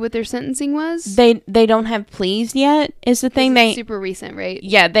it say what their sentencing was? They don't have pleas yet, is the thing. It's super recent, right?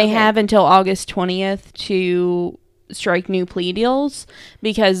 Yeah, they have until August 20th to strike new plea deals,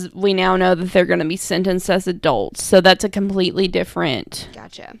 because we now know that they're going to be sentenced as adults. So that's a completely different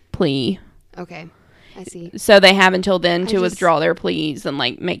plea. Okay. I see. So they have until then to withdraw their pleas and,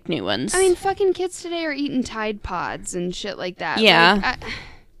 like, make new ones. I mean, fucking kids today are eating Tide Pods and shit like that. Yeah. Like,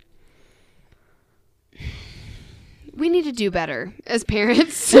 we need to do better as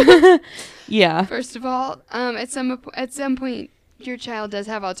parents. Yeah. First of all, at some point, your child does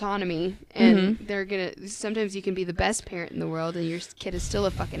have autonomy, and they're gonna. Sometimes you can be the best parent in the world, and your kid is still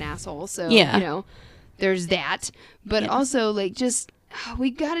a fucking asshole. So you know, there's that. But also, like, just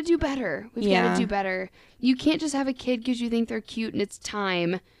we gotta do better. We've gotta do better. You can't just have a kid because you think they're cute and it's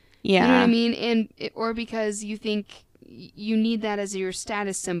time. Yeah. You know what I mean? Or because you think you need that as your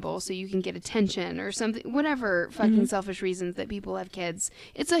status symbol so you can get attention or something, whatever fucking selfish reasons that people have kids.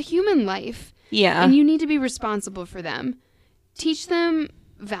 It's a human life. Yeah. And you need to be responsible for them. Teach them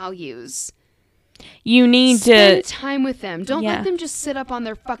values. You need to spend time with them. Don't let them just sit up on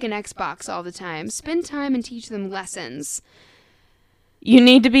their fucking Xbox all the time. Spend time and teach them lessons. You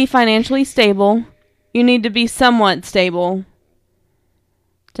need to be financially stable. You need to be somewhat stable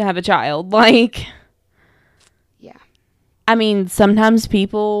to have a child. Like, yeah. I mean, sometimes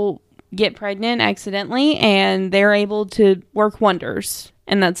people get pregnant accidentally and they're able to work wonders,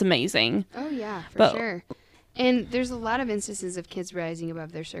 and that's amazing. Oh, yeah, for sure. And there's a lot of instances of kids rising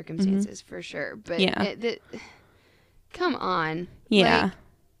above their circumstances, for sure. But come on. Yeah.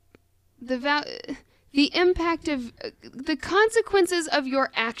 Like, the impact of the consequences of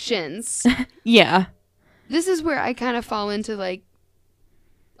your actions. Yeah. This is where I kind of fall into, like,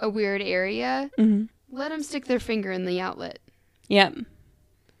 a weird area. Let them stick their finger in the outlet. Yep.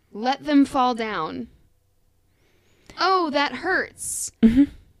 Let them fall down. Oh, that hurts.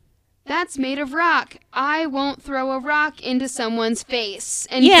 That's made of rock. I won't throw a rock into someone's face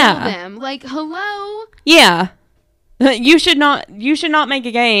and kill them. Like, hello? Yeah. You should not make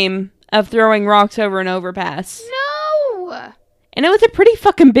a game of throwing rocks over an overpass. No! And it was a pretty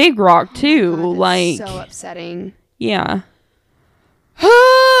fucking big rock, too. God, like, so upsetting. Yeah.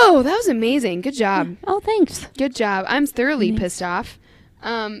 Oh, that was amazing. Good job. Oh, thanks. Good job. I'm thoroughly pissed off.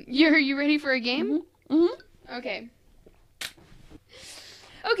 You ready for a game? Okay.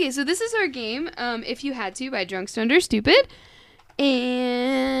 Okay, so this is our game, If You Had To by Drunk, Stoned, or Stupid.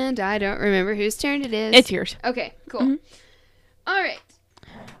 And I don't remember whose turn it is. It's yours. Okay, cool. All right.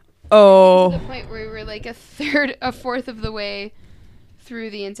 Oh. To the point where we're like a fourth of the way through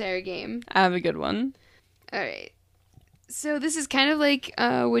the entire game. I have a good one. All right. So this is kind of like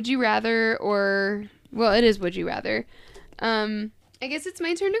Would You Rather, or... Well, it is Would You Rather. I guess it's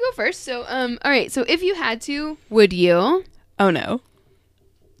my turn to go first. So, all right. So if you had to, would you... Oh, no.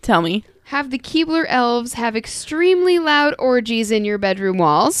 Tell me. Have the Keebler elves have extremely loud orgies in your bedroom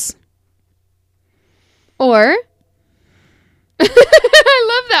walls? Or... I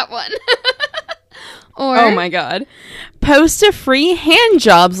love that one. Or... Oh, my God. Post a free hand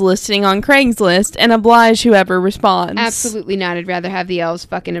jobs listing on Craigslist and oblige whoever responds. Absolutely not. I'd rather have the elves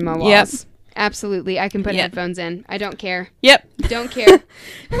fucking in my walls. Yep. Absolutely. I can put headphones in. I don't care. Yep. Don't care.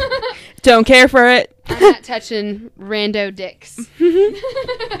 Don't care for it. I'm not touching rando dicks.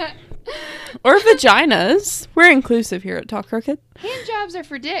 Or vaginas. We're inclusive here at Talk Crooked. Hand jobs are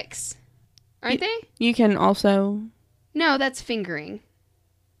for dicks. Aren't they? You can also... No, that's fingering.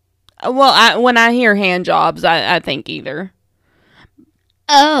 Well, when I hear hand jobs, I think either.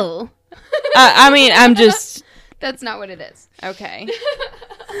 Oh. I mean, I'm just... That's not what it is. Okay.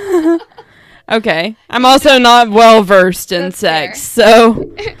 Okay. I'm also not well versed in sex,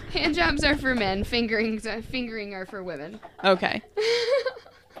 so... Hand jobs are for men. Fingering are for women. Okay.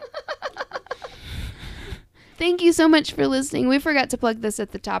 Thank you so much for listening. We forgot to plug this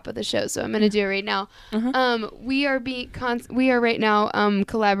at the top of the show, so I'm going to do it right now. We are right now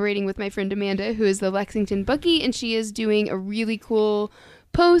collaborating with my friend Amanda, who is the Lexington Bookie, and she is doing a really cool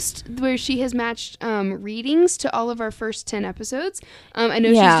post where she has matched readings to all of our first 10 episodes. I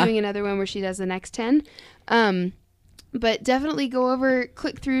know she's doing another one where she does the next 10. But definitely go over,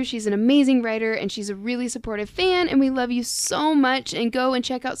 click through. She's an amazing writer, and she's a really supportive fan, and we love you so much. And go and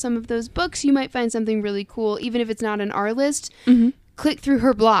check out some of those books. You might find something really cool, even if it's not on our list. click through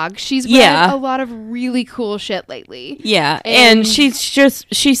her blog. She's read a lot of really cool shit lately. Yeah, and she's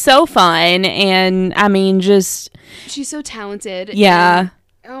so fun, and I mean, she's so talented. Yeah.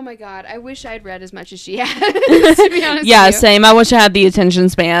 Oh my God, I wish I'd read as much as she had, to be honest yeah, with you. Same. I wish I had the attention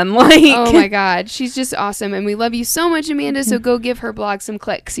span. Oh my God, she's just awesome, and we love you so much, Amanda, so go give her blog some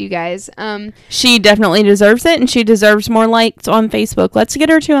clicks, you guys. She definitely deserves it, and she deserves more likes on Facebook. Let's get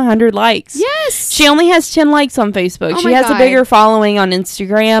her to 100 likes. Yes! She only has 10 likes on Facebook. She has a bigger following on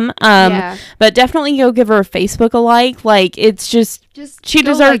Instagram, but definitely go give her a Facebook a like. Like, it's just she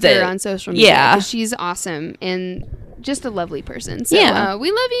deserves it. Her on social media. Yeah. She's awesome, and just a lovely person. So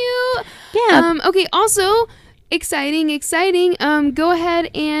we love you. Yeah. Okay, also exciting. Go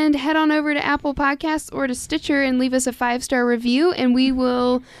ahead and head on over to Apple Podcasts or to Stitcher and leave us a 5-star review, and we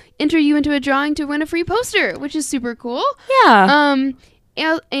will enter you into a drawing to win a free poster, which is super cool. Yeah.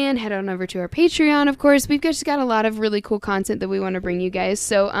 And head on over to our Patreon, of course. We've just got a lot of really cool content that we want to bring you guys.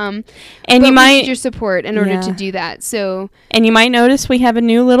 So, and you might need your support in order to do that. So, and you might notice we have a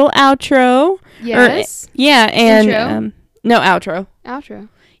new little outro. Yes. And no outro. Outro.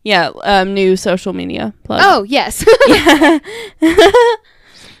 Yeah. New social media plug. Oh yes. Yeah.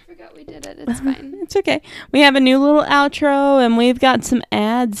 Forgot we did it. It's fine. It's okay. We have a new little outro, and we've got some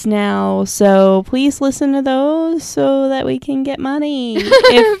ads now. So please listen to those so that we can get money.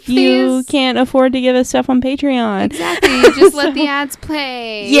 If you can't afford to give us stuff on Patreon. Exactly. Just let the ads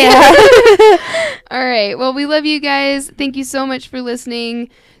play. Yeah. All right. Well, we love you guys. Thank you so much for listening.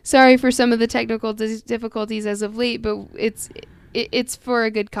 Sorry for some of the technical difficulties as of late, but it's for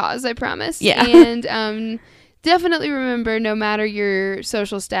a good cause, I promise. Yeah. And definitely remember, no matter your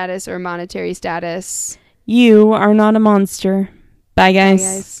social status or monetary status, you are not a monster. Bye, guys. Bye,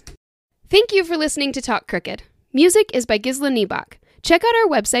 guys. Thank you for listening to Talk Crooked. Music is by Gisla Niebach. Check out our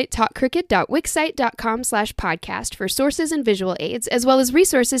website, talkcrooked.wixsite.com/podcast for sources and visual aids, as well as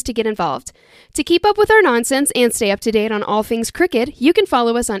resources to get involved. To keep up with our nonsense and stay up to date on all things crooked, you can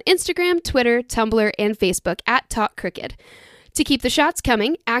follow us on Instagram, Twitter, Tumblr, and Facebook at Talk Crooked. To keep the shots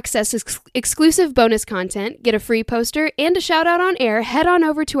coming, access exclusive bonus content, get a free poster, and a shout out on air, head on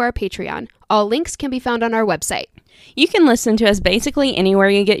over to our Patreon. All links can be found on our website. You can listen to us basically anywhere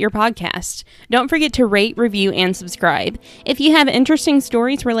you get your podcast. Don't forget to rate, review, and subscribe. If you have interesting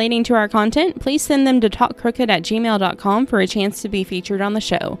stories relating to our content, please send them to talkcrooked@gmail.com for a chance to be featured on the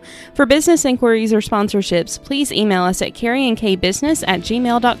show. For business inquiries or sponsorships, please email us at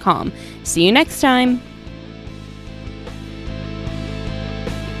carrieandkbusiness@gmail.com. See you next time.